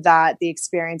scars of that, the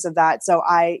experience of that. So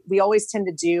we always tend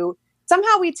to do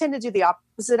the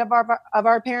opposite of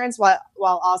our parents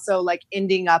while also like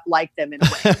ending up like them in a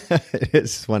way.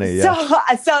 It's funny.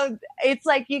 Yeah. So it's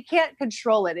like, you can't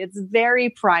control it. It's very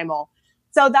primal.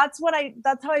 So that's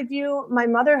how I view my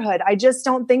motherhood. I just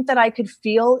don't think that I could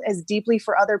feel as deeply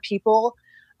for other people,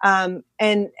 and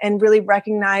really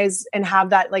recognize and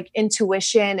have that like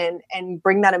intuition and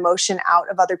bring that emotion out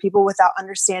of other people without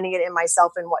understanding it in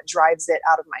myself and what drives it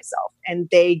out of myself. And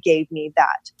they gave me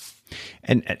that.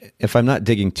 And if I'm not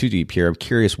digging too deep here, I'm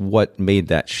curious what made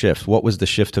that shift. What was the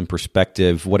shift in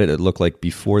perspective? What did it look like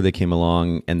before they came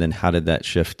along? And then how did that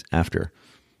shift after?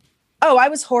 Oh, I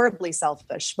was horribly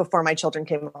selfish before my children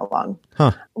came along,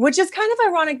 which is kind of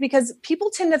ironic because people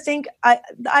tend to think,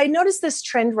 I notice this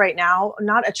trend right now,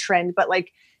 not a trend, but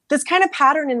like this kind of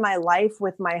pattern in my life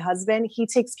with my husband. He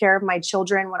takes care of my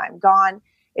children when I'm gone.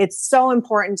 It's so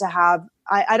important to have,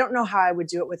 I don't know how I would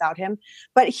do it without him,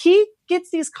 but he gets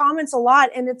these comments a lot.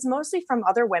 And it's mostly from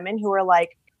other women who are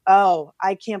like, oh,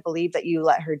 I can't believe that you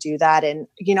let her do that. And,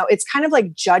 it's kind of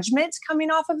like judgment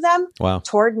coming off of them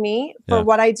toward me for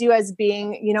what I do as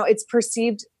being, it's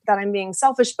perceived that I'm being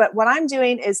selfish. But what I'm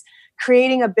doing is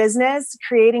creating a business,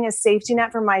 creating a safety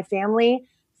net for my family,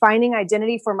 finding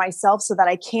identity for myself so that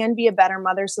I can be a better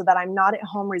mother, so that I'm not at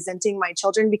home resenting my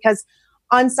children. Because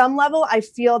on some level, I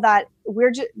feel that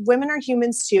women are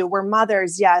humans too. We're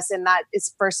mothers, yes, and that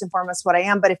is first and foremost what I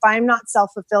am. But if I'm not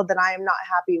self-fulfilled, then I am not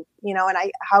happy,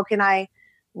 and how can I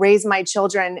raise my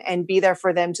children and be there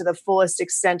for them to the fullest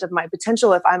extent of my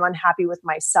potential if I'm unhappy with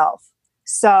myself?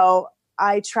 So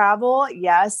I travel,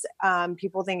 yes.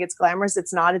 People think it's glamorous.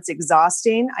 It's not. It's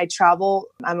exhausting. I travel.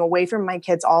 I'm away from my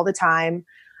kids all the time.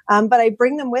 But I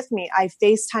bring them with me. I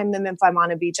FaceTime them if I'm on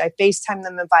a beach. I FaceTime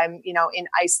them if I'm, in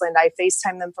Iceland. I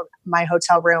FaceTime them from my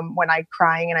hotel room when I'm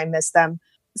crying and I miss them.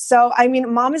 So,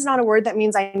 mom is not a word that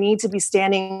means I need to be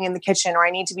standing in the kitchen or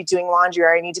I need to be doing laundry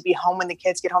or I need to be home when the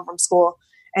kids get home from school.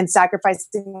 and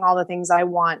sacrificing all the things I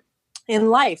want in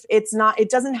life.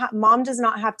 Mom does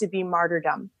not have to be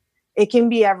martyrdom. It can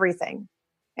be everything.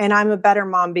 And I'm a better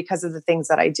mom because of the things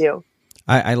that I do.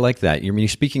 I like that. You're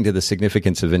speaking to the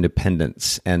significance of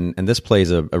independence, and this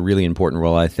plays a really important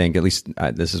role, I think. At least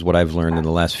this is what I've learned in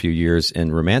the last few years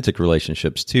in romantic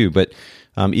relationships too. But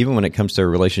even when it comes to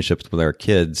relationships with our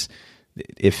kids,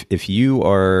 if you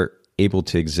are able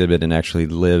to exhibit and actually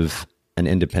live an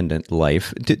independent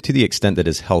life to the extent that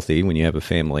is healthy when you have a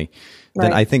family,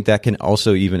 then I think that can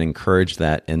also even encourage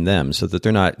that in them, so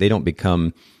that they don't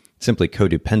become simply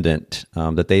codependent,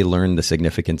 that they learn the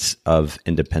significance of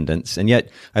independence. And yet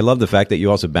I love the fact that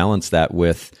you also balance that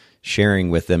with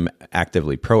sharing with them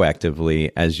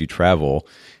proactively as you travel,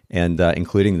 and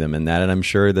including them in that. And I'm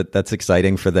sure that that's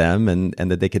exciting for them, and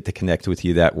that they get to connect with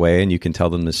you that way, and you can tell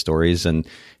them the stories and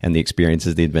the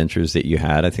experiences, the adventures that you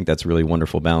had. I think that's a really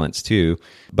wonderful balance too.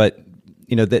 But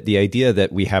that the idea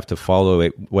that we have to follow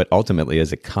what ultimately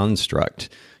is a construct,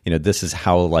 this is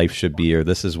how life should be, or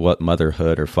this is what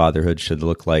motherhood or fatherhood should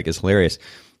look like, is hilarious.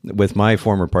 With my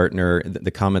former partner,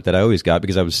 the comment that I always got,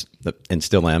 because I was, and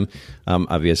still am,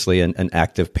 obviously, an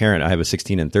active parent. I have a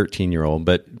 16 and 13-year-old,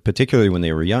 but particularly when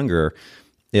they were younger,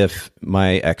 if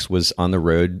my ex was on the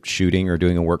road shooting or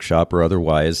doing a workshop or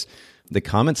otherwise, the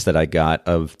comments that I got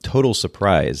of total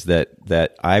surprise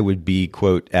that I would be,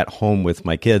 quote, at home with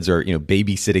my kids, or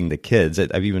babysitting the kids.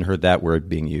 I've even heard that word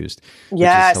being used, which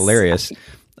is hilarious.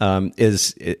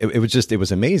 It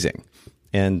was amazing.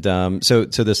 And so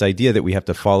this idea that we have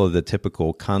to follow the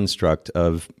typical construct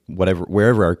of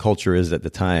wherever our culture is at the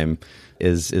time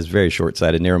is very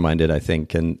short-sighted, narrow-minded, I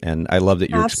think. And I love that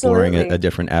you're exploring a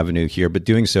different avenue here, but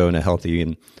doing so in a healthy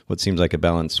and what seems like a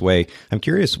balanced way. I'm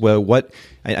curious,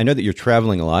 I know that you're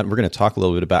traveling a lot, and we're going to talk a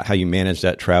little bit about how you manage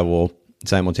that travel,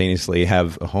 simultaneously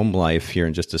have a home life here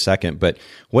in just a second. But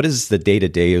what does the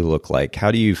day-to-day look like?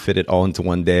 How do you fit it all into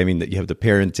one day? I mean, that you have the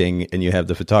parenting and you have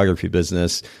the photography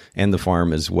business and the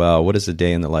farm as well. What does the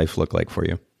day in the life look like for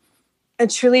you?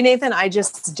 And truly, Nathan, I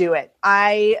just do it.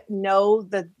 I know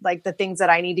the things that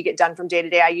I need to get done from day to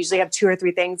day. I usually have 2 or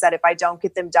 3 things that if I don't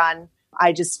get them done,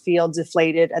 I just feel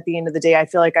deflated at the end of the day. I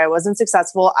feel like I wasn't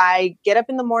successful. I get up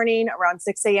in the morning around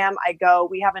 6 a.m.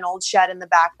 We have an old shed in the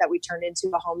back that we turned into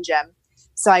a home gym.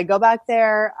 So I go back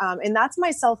there, and that's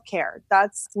my self-care.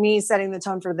 That's me setting the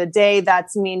tone for the day.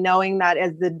 That's me knowing that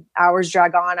as the hours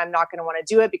drag on, I'm not going to want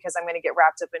to do it because I'm going to get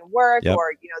wrapped up in work,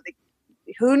 or,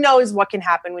 who knows what can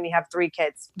happen when you have 3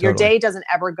 kids. Your day doesn't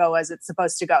ever go as it's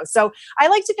supposed to go. So I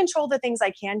like to control the things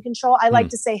I can control. I like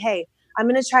to say, hey, I'm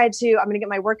going to get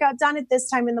my workout done at this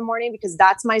time in the morning because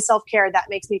that's my self-care. That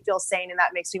makes me feel sane, and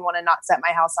that makes me want to not set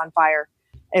my house on fire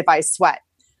if I sweat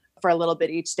for a little bit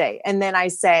each day. And then I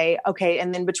say, okay,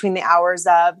 and then between the hours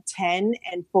of 10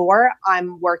 and 4,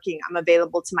 I'm working. I'm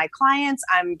available to my clients.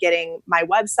 I'm getting my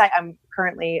website. I'm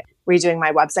currently redoing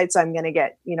my website. So I'm going to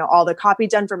get, all the copy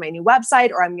done for my new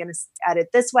website, or I'm going to edit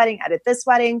this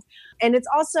wedding. And it's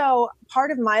also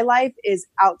part of my life is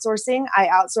outsourcing. I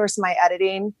outsource my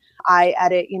editing. I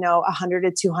edit, 100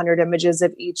 to 200 images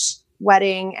of each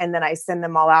wedding, and then I send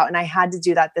them all out. And I had to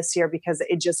do that this year because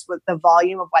it just, with the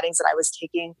volume of weddings that I was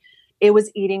taking, it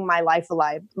was eating my life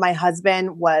alive. My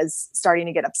husband was starting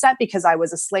to get upset because I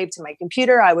was a slave to my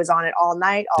computer. I was on it all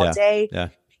night, all day. Yeah.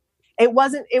 It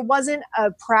wasn't a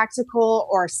practical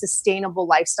or sustainable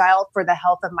lifestyle for the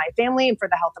health of my family and for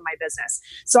the health of my business.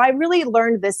 So I really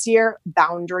learned this year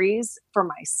boundaries for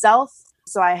myself.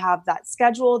 So I have that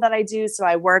schedule that I do. So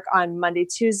I work on Monday,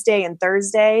 Tuesday, and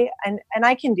Thursday, and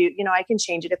I can do, I can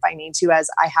change it if I need to, as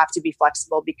I have to be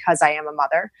flexible because I am a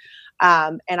mother.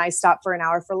 And I stop for an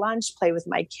hour for lunch, play with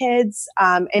my kids.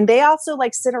 And they also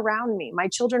sit around me. My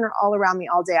children are all around me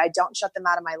all day. I don't shut them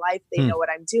out of my life. They know what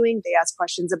I'm doing. They ask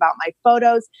questions about my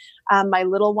photos. My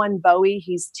little one, Bowie,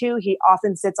 he's 2. He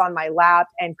often sits on my lap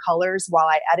and colors while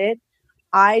I edit.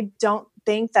 I don't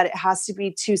think that it has to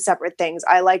be 2 separate things.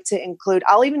 I like to include,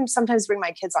 I'll even sometimes bring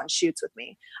my kids on shoots with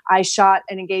me. I shot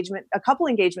a couple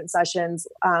engagement sessions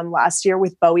last year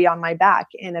with Bowie on my back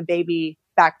in a baby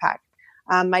backpack.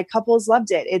 My couples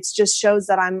loved it. It just shows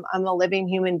that I'm a living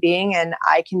human being and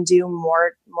I can do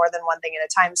more than one thing at a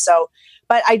time. So,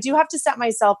 but I do have to set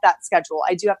myself that schedule.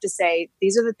 I do have to say,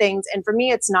 these are the things. And for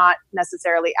me, it's not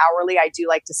necessarily hourly. I do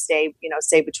like to stay,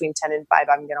 say between 10 and 5,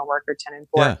 I'm going to work, or 10 and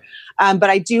 4. Yeah. But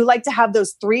I do like to have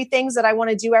those 3 things that I want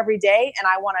to do every day. And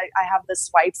I have the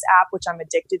Swipes app, which I'm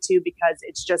addicted to because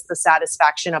it's just the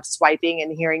satisfaction of swiping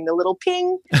and hearing the little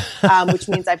ping, which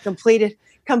means I've completed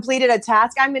a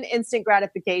task. I'm an instant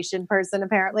gratification person,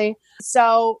 apparently.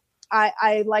 So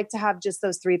I like to have just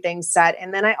those three things set.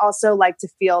 And then I also like to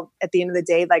feel at the end of the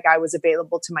day like I was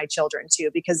available to my children too,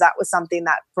 because that was something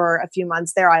that for a few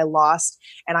months there I lost,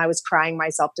 and I was crying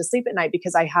myself to sleep at night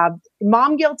because I have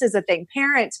mom guilt is a thing,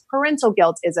 parental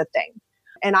guilt is a thing.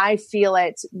 And I feel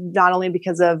it not only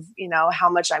because of, how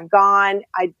much I'm gone.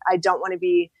 I don't want to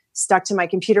be stuck to my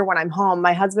computer when I'm home.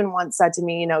 My husband once said to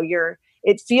me,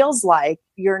 it feels like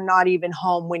you're not even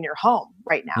home when you're home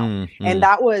right now. Mm-hmm. And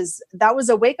that was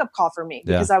a wake up call for me,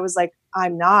 because I was like,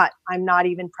 I'm not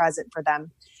even present for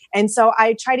them. And so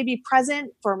I try to be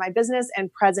present for my business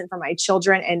and present for my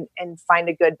children and find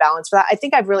a good balance for that. I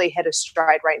think I've really hit a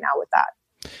stride right now with that.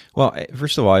 Well,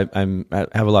 first of all, I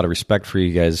have a lot of respect for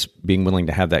you guys being willing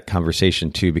to have that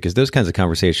conversation too, because those kinds of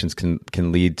conversations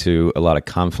can lead to a lot of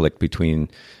conflict between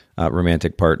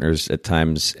romantic partners at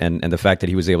times. And the fact that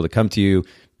he was able to come to you,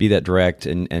 be that direct,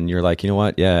 and you're like, you know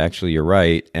what? Yeah, actually, you're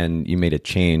right. And you made a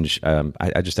change.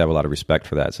 I just have a lot of respect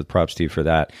for that. So props to you for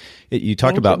that. You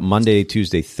talked about Monday,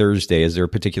 Tuesday, Thursday. Is there a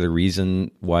particular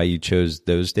reason why you chose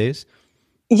those days?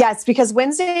 Yes, because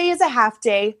Wednesday is a half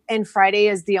day and Friday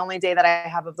is the only day that I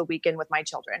have of the weekend with my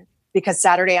children, because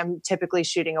Saturday I'm typically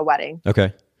shooting a wedding.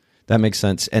 Okay. That makes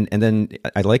sense. And then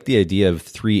I like the idea of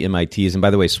 3 MITs. And by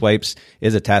the way, Swipes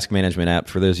is a task management app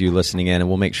for those of you listening in, and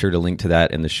we'll make sure to link to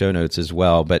that in the show notes as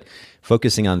well. But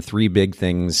focusing on 3 big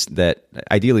things that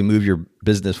ideally move your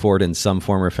business forward in some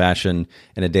form or fashion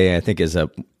in a day, I think is a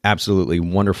absolutely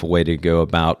wonderful way to go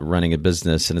about running a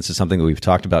business. And this is something that we've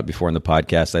talked about before in the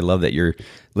podcast. I love that you're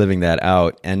living that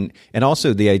out. And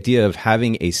also the idea of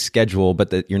having a schedule,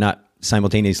 but that you're not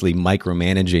simultaneously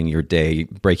micromanaging your day,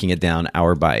 breaking it down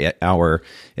hour by hour.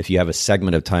 If you have a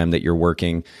segment of time that you're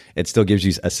working, it still gives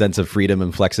you a sense of freedom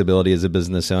and flexibility as a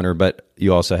business owner, but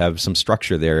you also have some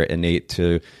structure there innate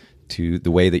to the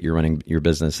way that you're running your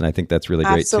business. And I think that's really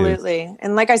great too. Absolutely.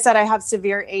 And like I said, I have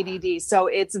severe ADD, so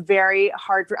it's very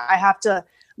hard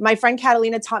my friend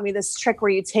Catalina taught me this trick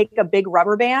where you take a big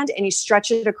rubber band and you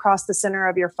stretch it across the center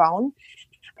of your phone.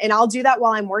 And I'll do that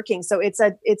while I'm working. So it's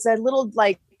a little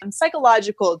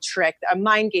psychological trick, a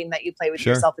mind game that you play with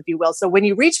yourself, if you will. So when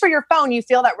you reach for your phone, you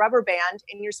feel that rubber band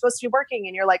and you're supposed to be working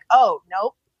and you're like, oh,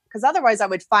 nope. Because otherwise I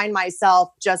would find myself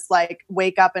just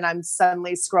wake up and I'm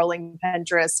suddenly scrolling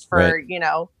Pinterest for,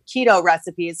 keto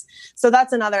recipes. So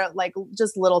that's another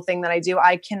just little thing that I do.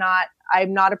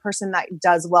 I'm not a person that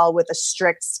does well with a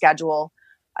strict schedule.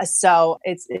 So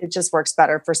it just works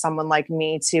better for someone like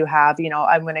me to have,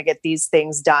 I'm going to get these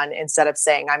things done instead of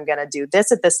saying I'm going to do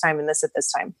this at this time and this at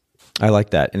this time. I like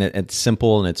that. And it's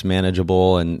simple and it's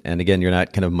manageable. And again, you're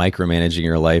not kind of micromanaging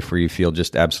your life where you feel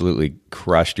just absolutely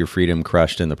crushed, your freedom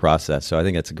crushed in the process. So I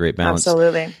think that's a great balance.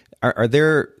 Absolutely. Are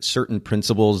there certain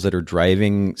principles that are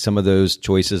driving some of those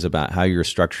choices about how you're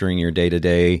structuring your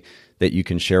day-to-day that you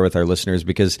can share with our listeners?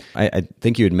 Because I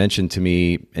think you had mentioned to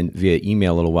me via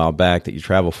email a little while back that you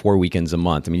travel 4 weekends a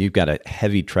month. I mean, you've got a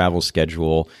heavy travel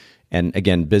schedule and,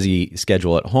 again, busy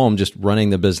schedule at home, just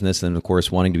running the business and, of course,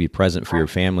 wanting to be present for your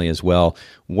family as well.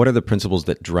 What are the principles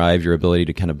that drive your ability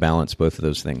to kind of balance both of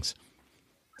those things?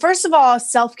 First of all,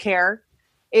 self-care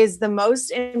is the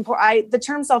most important. The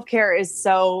term self-care is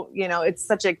so, it's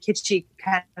such a kitschy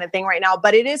kind of thing right now,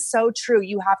 but it is so true.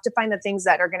 You have to find the things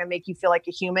that are going to make you feel like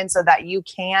a human so that you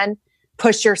can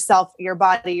push yourself, your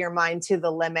body, your mind to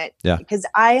the limit. Yeah. Because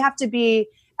I have to be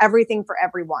everything for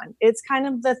everyone. It's kind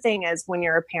of the thing is when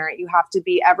you're a parent, you have to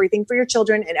be everything for your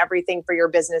children and everything for your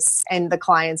business and the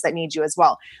clients that need you as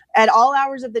well. At all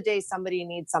hours of the day, somebody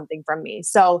needs something from me.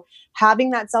 So having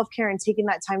that self-care and taking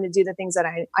that time to do the things that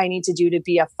I need to do to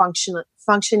be a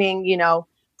functioning,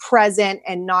 present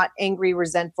and not angry,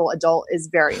 resentful adult is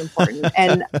very important.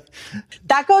 And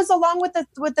that goes along with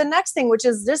the next thing, which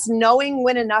is just knowing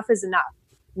when enough is enough.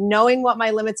 Knowing what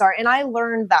my limits are. And I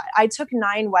learned that. I took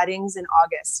 9 weddings in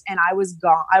August and I was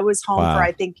gone. I was home for,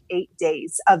 I think, 8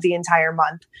 days of the entire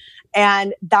month.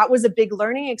 And that was a big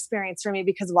learning experience for me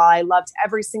because while I loved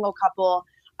every single couple,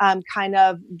 kind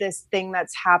of this thing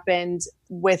that's happened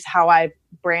with how I've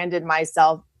branded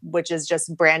myself, which is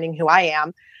just branding who I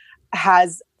am,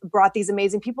 has brought these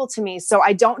amazing people to me. So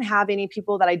I don't have any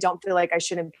people that I don't feel like I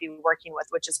shouldn't be working with,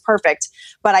 which is perfect.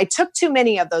 But I took too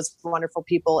many of those wonderful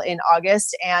people in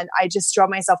August and I just drove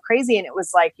myself crazy. And it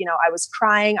was like, I was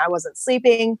crying, I wasn't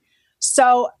sleeping.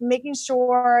 So making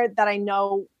sure that I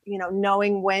know,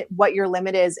 knowing what your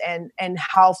limit is and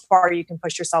how far you can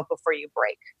push yourself before you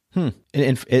break.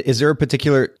 And is there a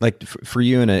particular, for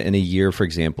you in a year, for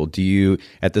example, do you,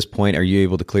 at this point, are you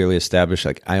able to clearly establish,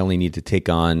 I only need to take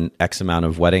on X amount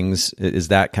of weddings? Is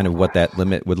that kind of what that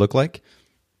limit would look like?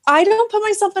 I don't put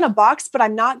myself in a box, but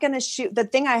I'm not going to shoot. The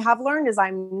thing I have learned is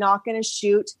I'm not going to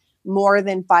shoot more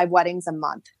than 5 weddings a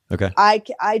month. Okay.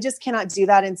 I just cannot do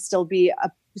that and still be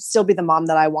the mom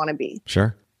that I want to be.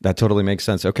 Sure. That totally makes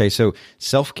sense. Okay. So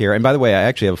self-care. And by the way, I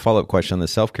actually have a follow-up question on the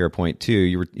self-care point too.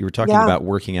 You were talking about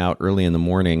working out early in the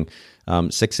morning,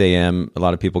 6 a.m. A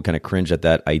lot of people kind of cringe at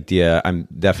that idea. I'm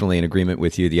definitely in agreement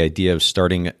with you. The idea of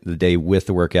starting the day with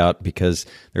the workout, because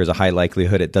there's a high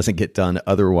likelihood it doesn't get done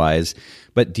otherwise.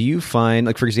 But do you find,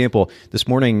 like, for example, this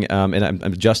morning, and I'm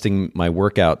adjusting my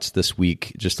workouts this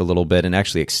week just a little bit and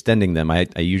actually extending them. I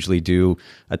usually do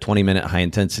a 20-minute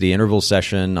high-intensity interval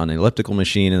session on an elliptical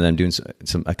machine, and then I'm doing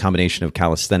a combination of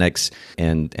calisthenics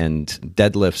and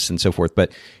deadlifts and so forth.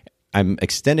 But I'm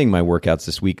extending my workouts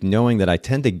this week, knowing that I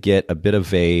tend to get a bit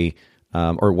of a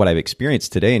or what I've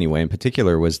experienced today anyway, in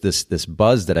particular, was this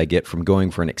buzz that I get from going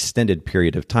for an extended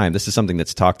period of time. This is something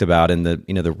that's talked about in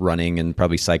the running and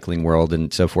probably cycling world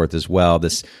and so forth as well,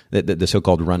 the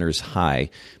so-called runner's high.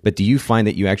 But do you find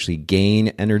that you actually gain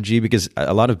energy? Because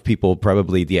a lot of people,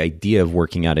 probably the idea of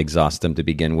working out exhausts them to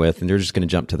begin with, and they're just going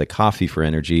to jump to the coffee for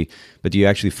energy. But do you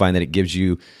actually find that it gives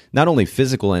you not only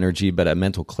physical energy, but a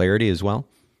mental clarity as well?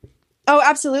 Oh,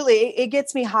 absolutely. It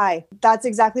gets me high. That's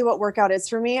exactly what workout is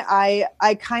for me. I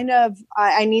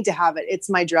I need to have it. It's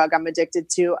my drug. I'm addicted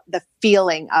to the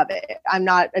feeling of it. I'm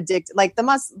not addicted, like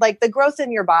the growth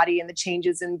in your body and the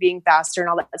changes and being faster and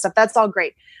all that stuff. That's all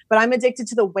great. But I'm addicted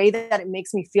to the way that it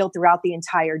makes me feel throughout the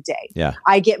entire day. Yeah.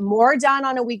 I get more done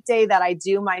on a weekday that I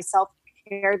do my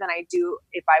self-care than I do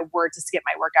if I were to skip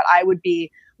my workout. I would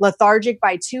be lethargic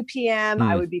by 2 p.m.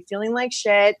 I would be feeling like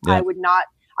shit. Yeah.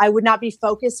 I would not be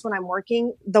focused when I'm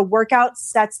working. The workout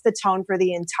sets the tone for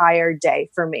the entire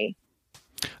day for me.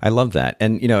 I love that.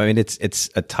 And, it's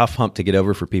a tough hump to get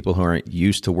over for people who aren't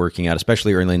used to working out,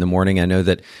 especially early in the morning. I know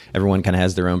that everyone kind of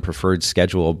has their own preferred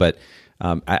schedule, but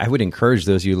I would encourage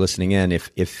those of you listening in,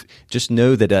 if just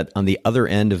know that on the other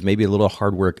end of maybe a little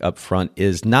hard work up front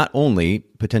is not only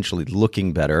potentially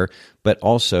looking better, but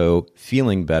also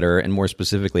feeling better, and more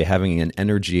specifically having an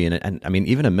energy and I mean,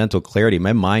 even a mental clarity.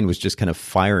 My mind was just kind of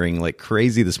firing like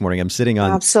crazy this morning. I'm sitting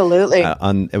on absolutely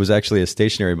it was actually a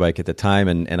stationary bike at the time,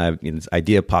 and this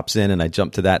idea pops in, and I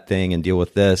jump to that thing and deal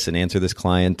with this and answer this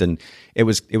client, and it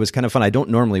was kind of fun. I don't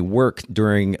normally work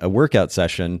during a workout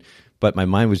session, but my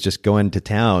mind was just going to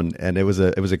town, and it was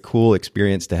a cool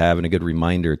experience to have and a good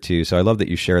reminder too. So I love that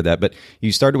you shared that. But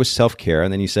you started with self-care,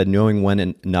 and then you said knowing when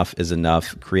enough is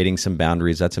enough, creating some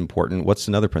boundaries. That's important. What's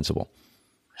another principle?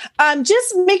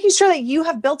 Just making sure that you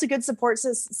have built a good support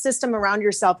system around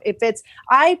yourself.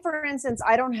 For instance,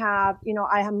 I don't have,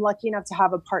 I am lucky enough to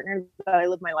have a partner that I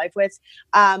live my life with.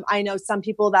 I know some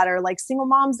people that are like single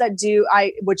moms that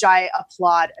which I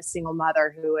applaud a single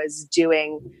mother who is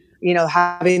doing,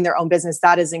 having their own business.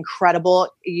 That is incredible.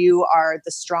 You are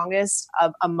the strongest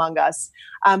among us.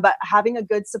 But having a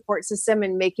good support system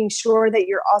and making sure that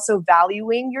you're also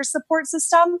valuing your support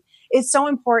system is so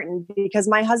important, because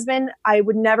my husband, I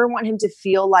would never want him to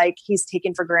feel like he's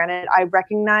taken for granted. I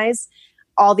recognize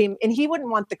and he wouldn't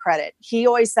want the credit. He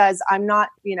always says,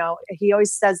 he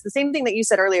always says the same thing that you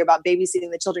said earlier about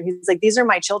babysitting the children. He's like, these are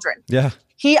my children. Yeah.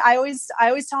 I always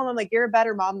tell him, I'm like, you're a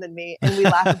better mom than me. And we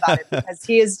laugh about it because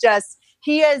he is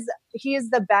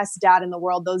the best dad in the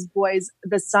world. Those boys,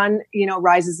 the sun,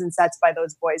 rises and sets by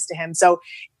those boys to him. So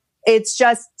it's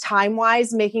just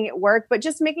time-wise making it work, but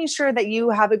just making sure that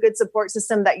you have a good support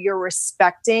system that you're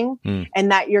respecting and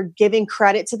that you're giving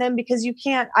credit to them, because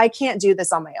I can't do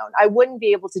this on my own. I wouldn't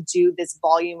be able to do this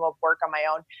volume of work on my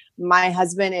own. My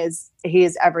husband he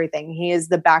is everything. He is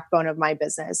the backbone of my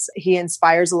business. He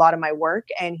inspires a lot of my work,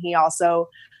 and he also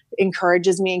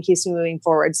encourages me and keeps me moving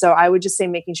forward. So I would just say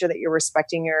making sure that you're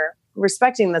respecting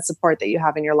the support that you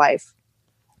have in your life.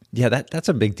 Yeah, that's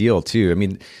a big deal too. I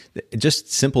mean, just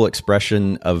simple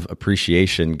expression of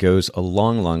appreciation goes a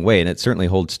long, long way. And it certainly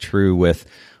holds true with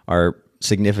our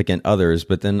significant others,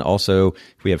 but then also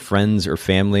if we have friends or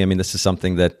family. I mean, this is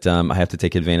something that I have to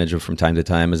take advantage of from time to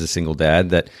time as a single dad,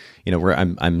 that, where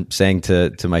I'm saying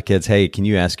to my kids, hey, can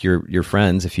you ask your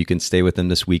friends if you can stay with them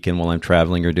this weekend while I'm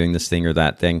traveling or doing this thing or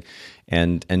that thing?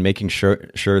 And making sure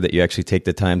that you actually take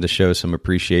the time to show some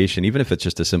appreciation, even if it's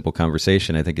just a simple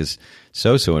conversation, I think is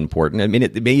so important. I mean,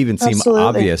 it may even seem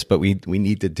obvious, but we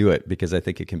need to do it, because I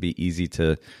think it can be easy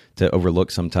to overlook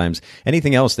sometimes.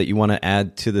 Anything else that you want to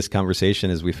add to this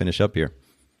conversation as we finish up here?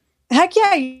 Heck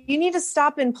yeah. You need to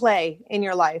stop and play in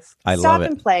your life. I love it.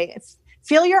 Stop and play.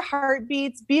 Feel your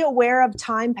heartbeats. Be aware of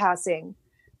time passing.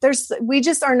 We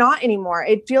just are not anymore.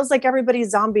 It feels like everybody's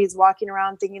zombies walking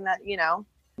around thinking that,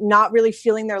 not really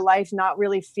feeling their life, not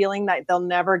really feeling that they'll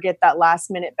never get that last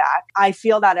minute back. I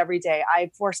feel that every day. I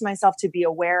force myself to be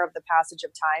aware of the passage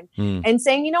of time and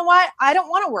saying, you know what? I don't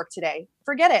want to work today.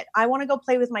 Forget it. I want to go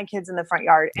play with my kids in the front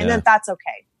yard. And then that's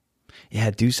okay.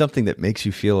 Yeah, do something that makes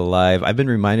you feel alive. I've been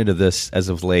reminded of this as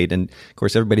of late. And of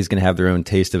course, everybody's going to have their own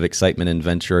taste of excitement and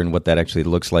adventure and what that actually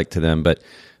looks like to them. But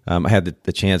I had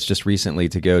the chance just recently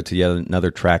to go to yet another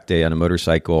track day on a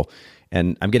motorcycle.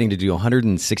 And I'm getting to do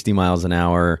 160 miles an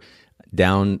hour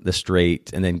down the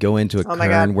straight and then go into a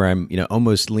turn where I'm,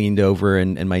 almost leaned over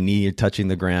and my knee touching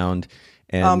the ground.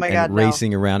 And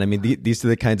racing around. I mean, these are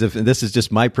the kinds of, and this is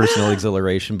just my personal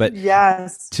exhilaration, but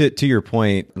yes, to your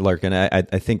point, Larkin, I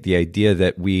think the idea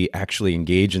that we actually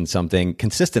engage in something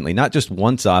consistently, not just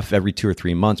once off every 2 or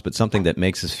 3 months, but something that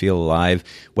makes us feel alive,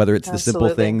 whether it's the simple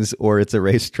things or it's a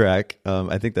racetrack.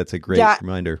 I think that's a great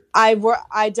reminder. I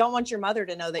don't want your mother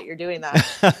to know that you're doing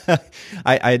that.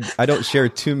 I don't share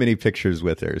too many pictures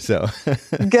with her, so.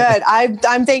 Good.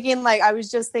 I'm thinking I was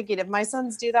just thinking, if my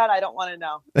sons do that, I don't want to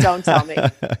know. Don't tell me.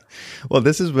 Well,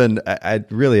 this has been, I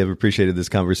really have appreciated this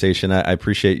conversation. I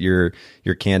appreciate your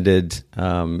candid,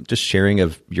 just sharing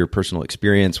of your personal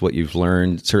experience, what you've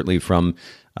learned, certainly from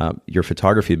your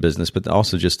photography business, but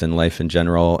also just in life in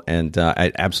general. And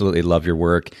I absolutely love your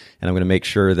work. And I'm going to make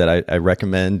sure that I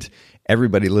recommend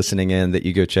everybody listening in that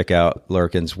you go check out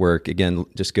Larkin's work. Again,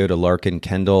 just go to Larkin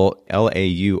Kendall,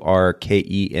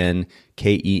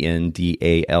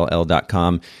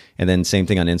 LAURKENKENDALL.com. And then same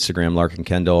thing on Instagram, Larkin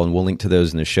Kendall. And we'll link to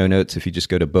those in the show notes. If you just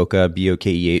go to Bokeh,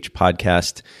 BOKEH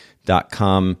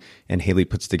podcast.com, and Haley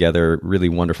puts together really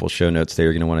wonderful show notes there.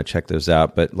 You're going to want to check those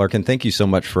out. But Larkin, thank you so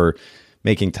much for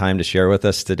making time to share with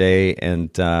us today. And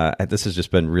this has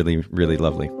just been really, really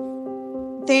lovely.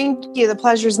 Thank you. The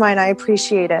pleasure's mine. I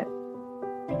appreciate it.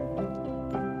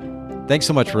 Thanks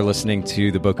so much for listening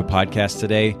to the Bokeh Podcast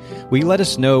today. Will you let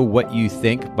us know what you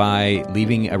think by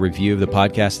leaving a review of the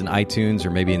podcast in iTunes or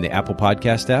maybe in the Apple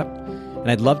Podcast app?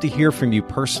 And I'd love to hear from you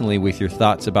personally with your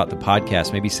thoughts about the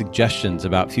podcast, maybe suggestions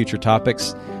about future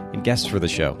topics and guests for the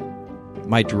show.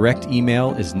 My direct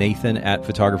email is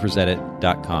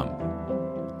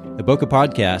nathan@photographersedit.com. The Bokeh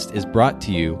Podcast is brought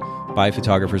to you by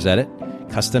Photographers Edit,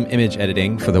 custom image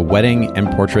editing for the wedding and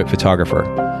portrait photographer.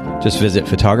 Just visit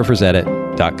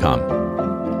photographersedit.com.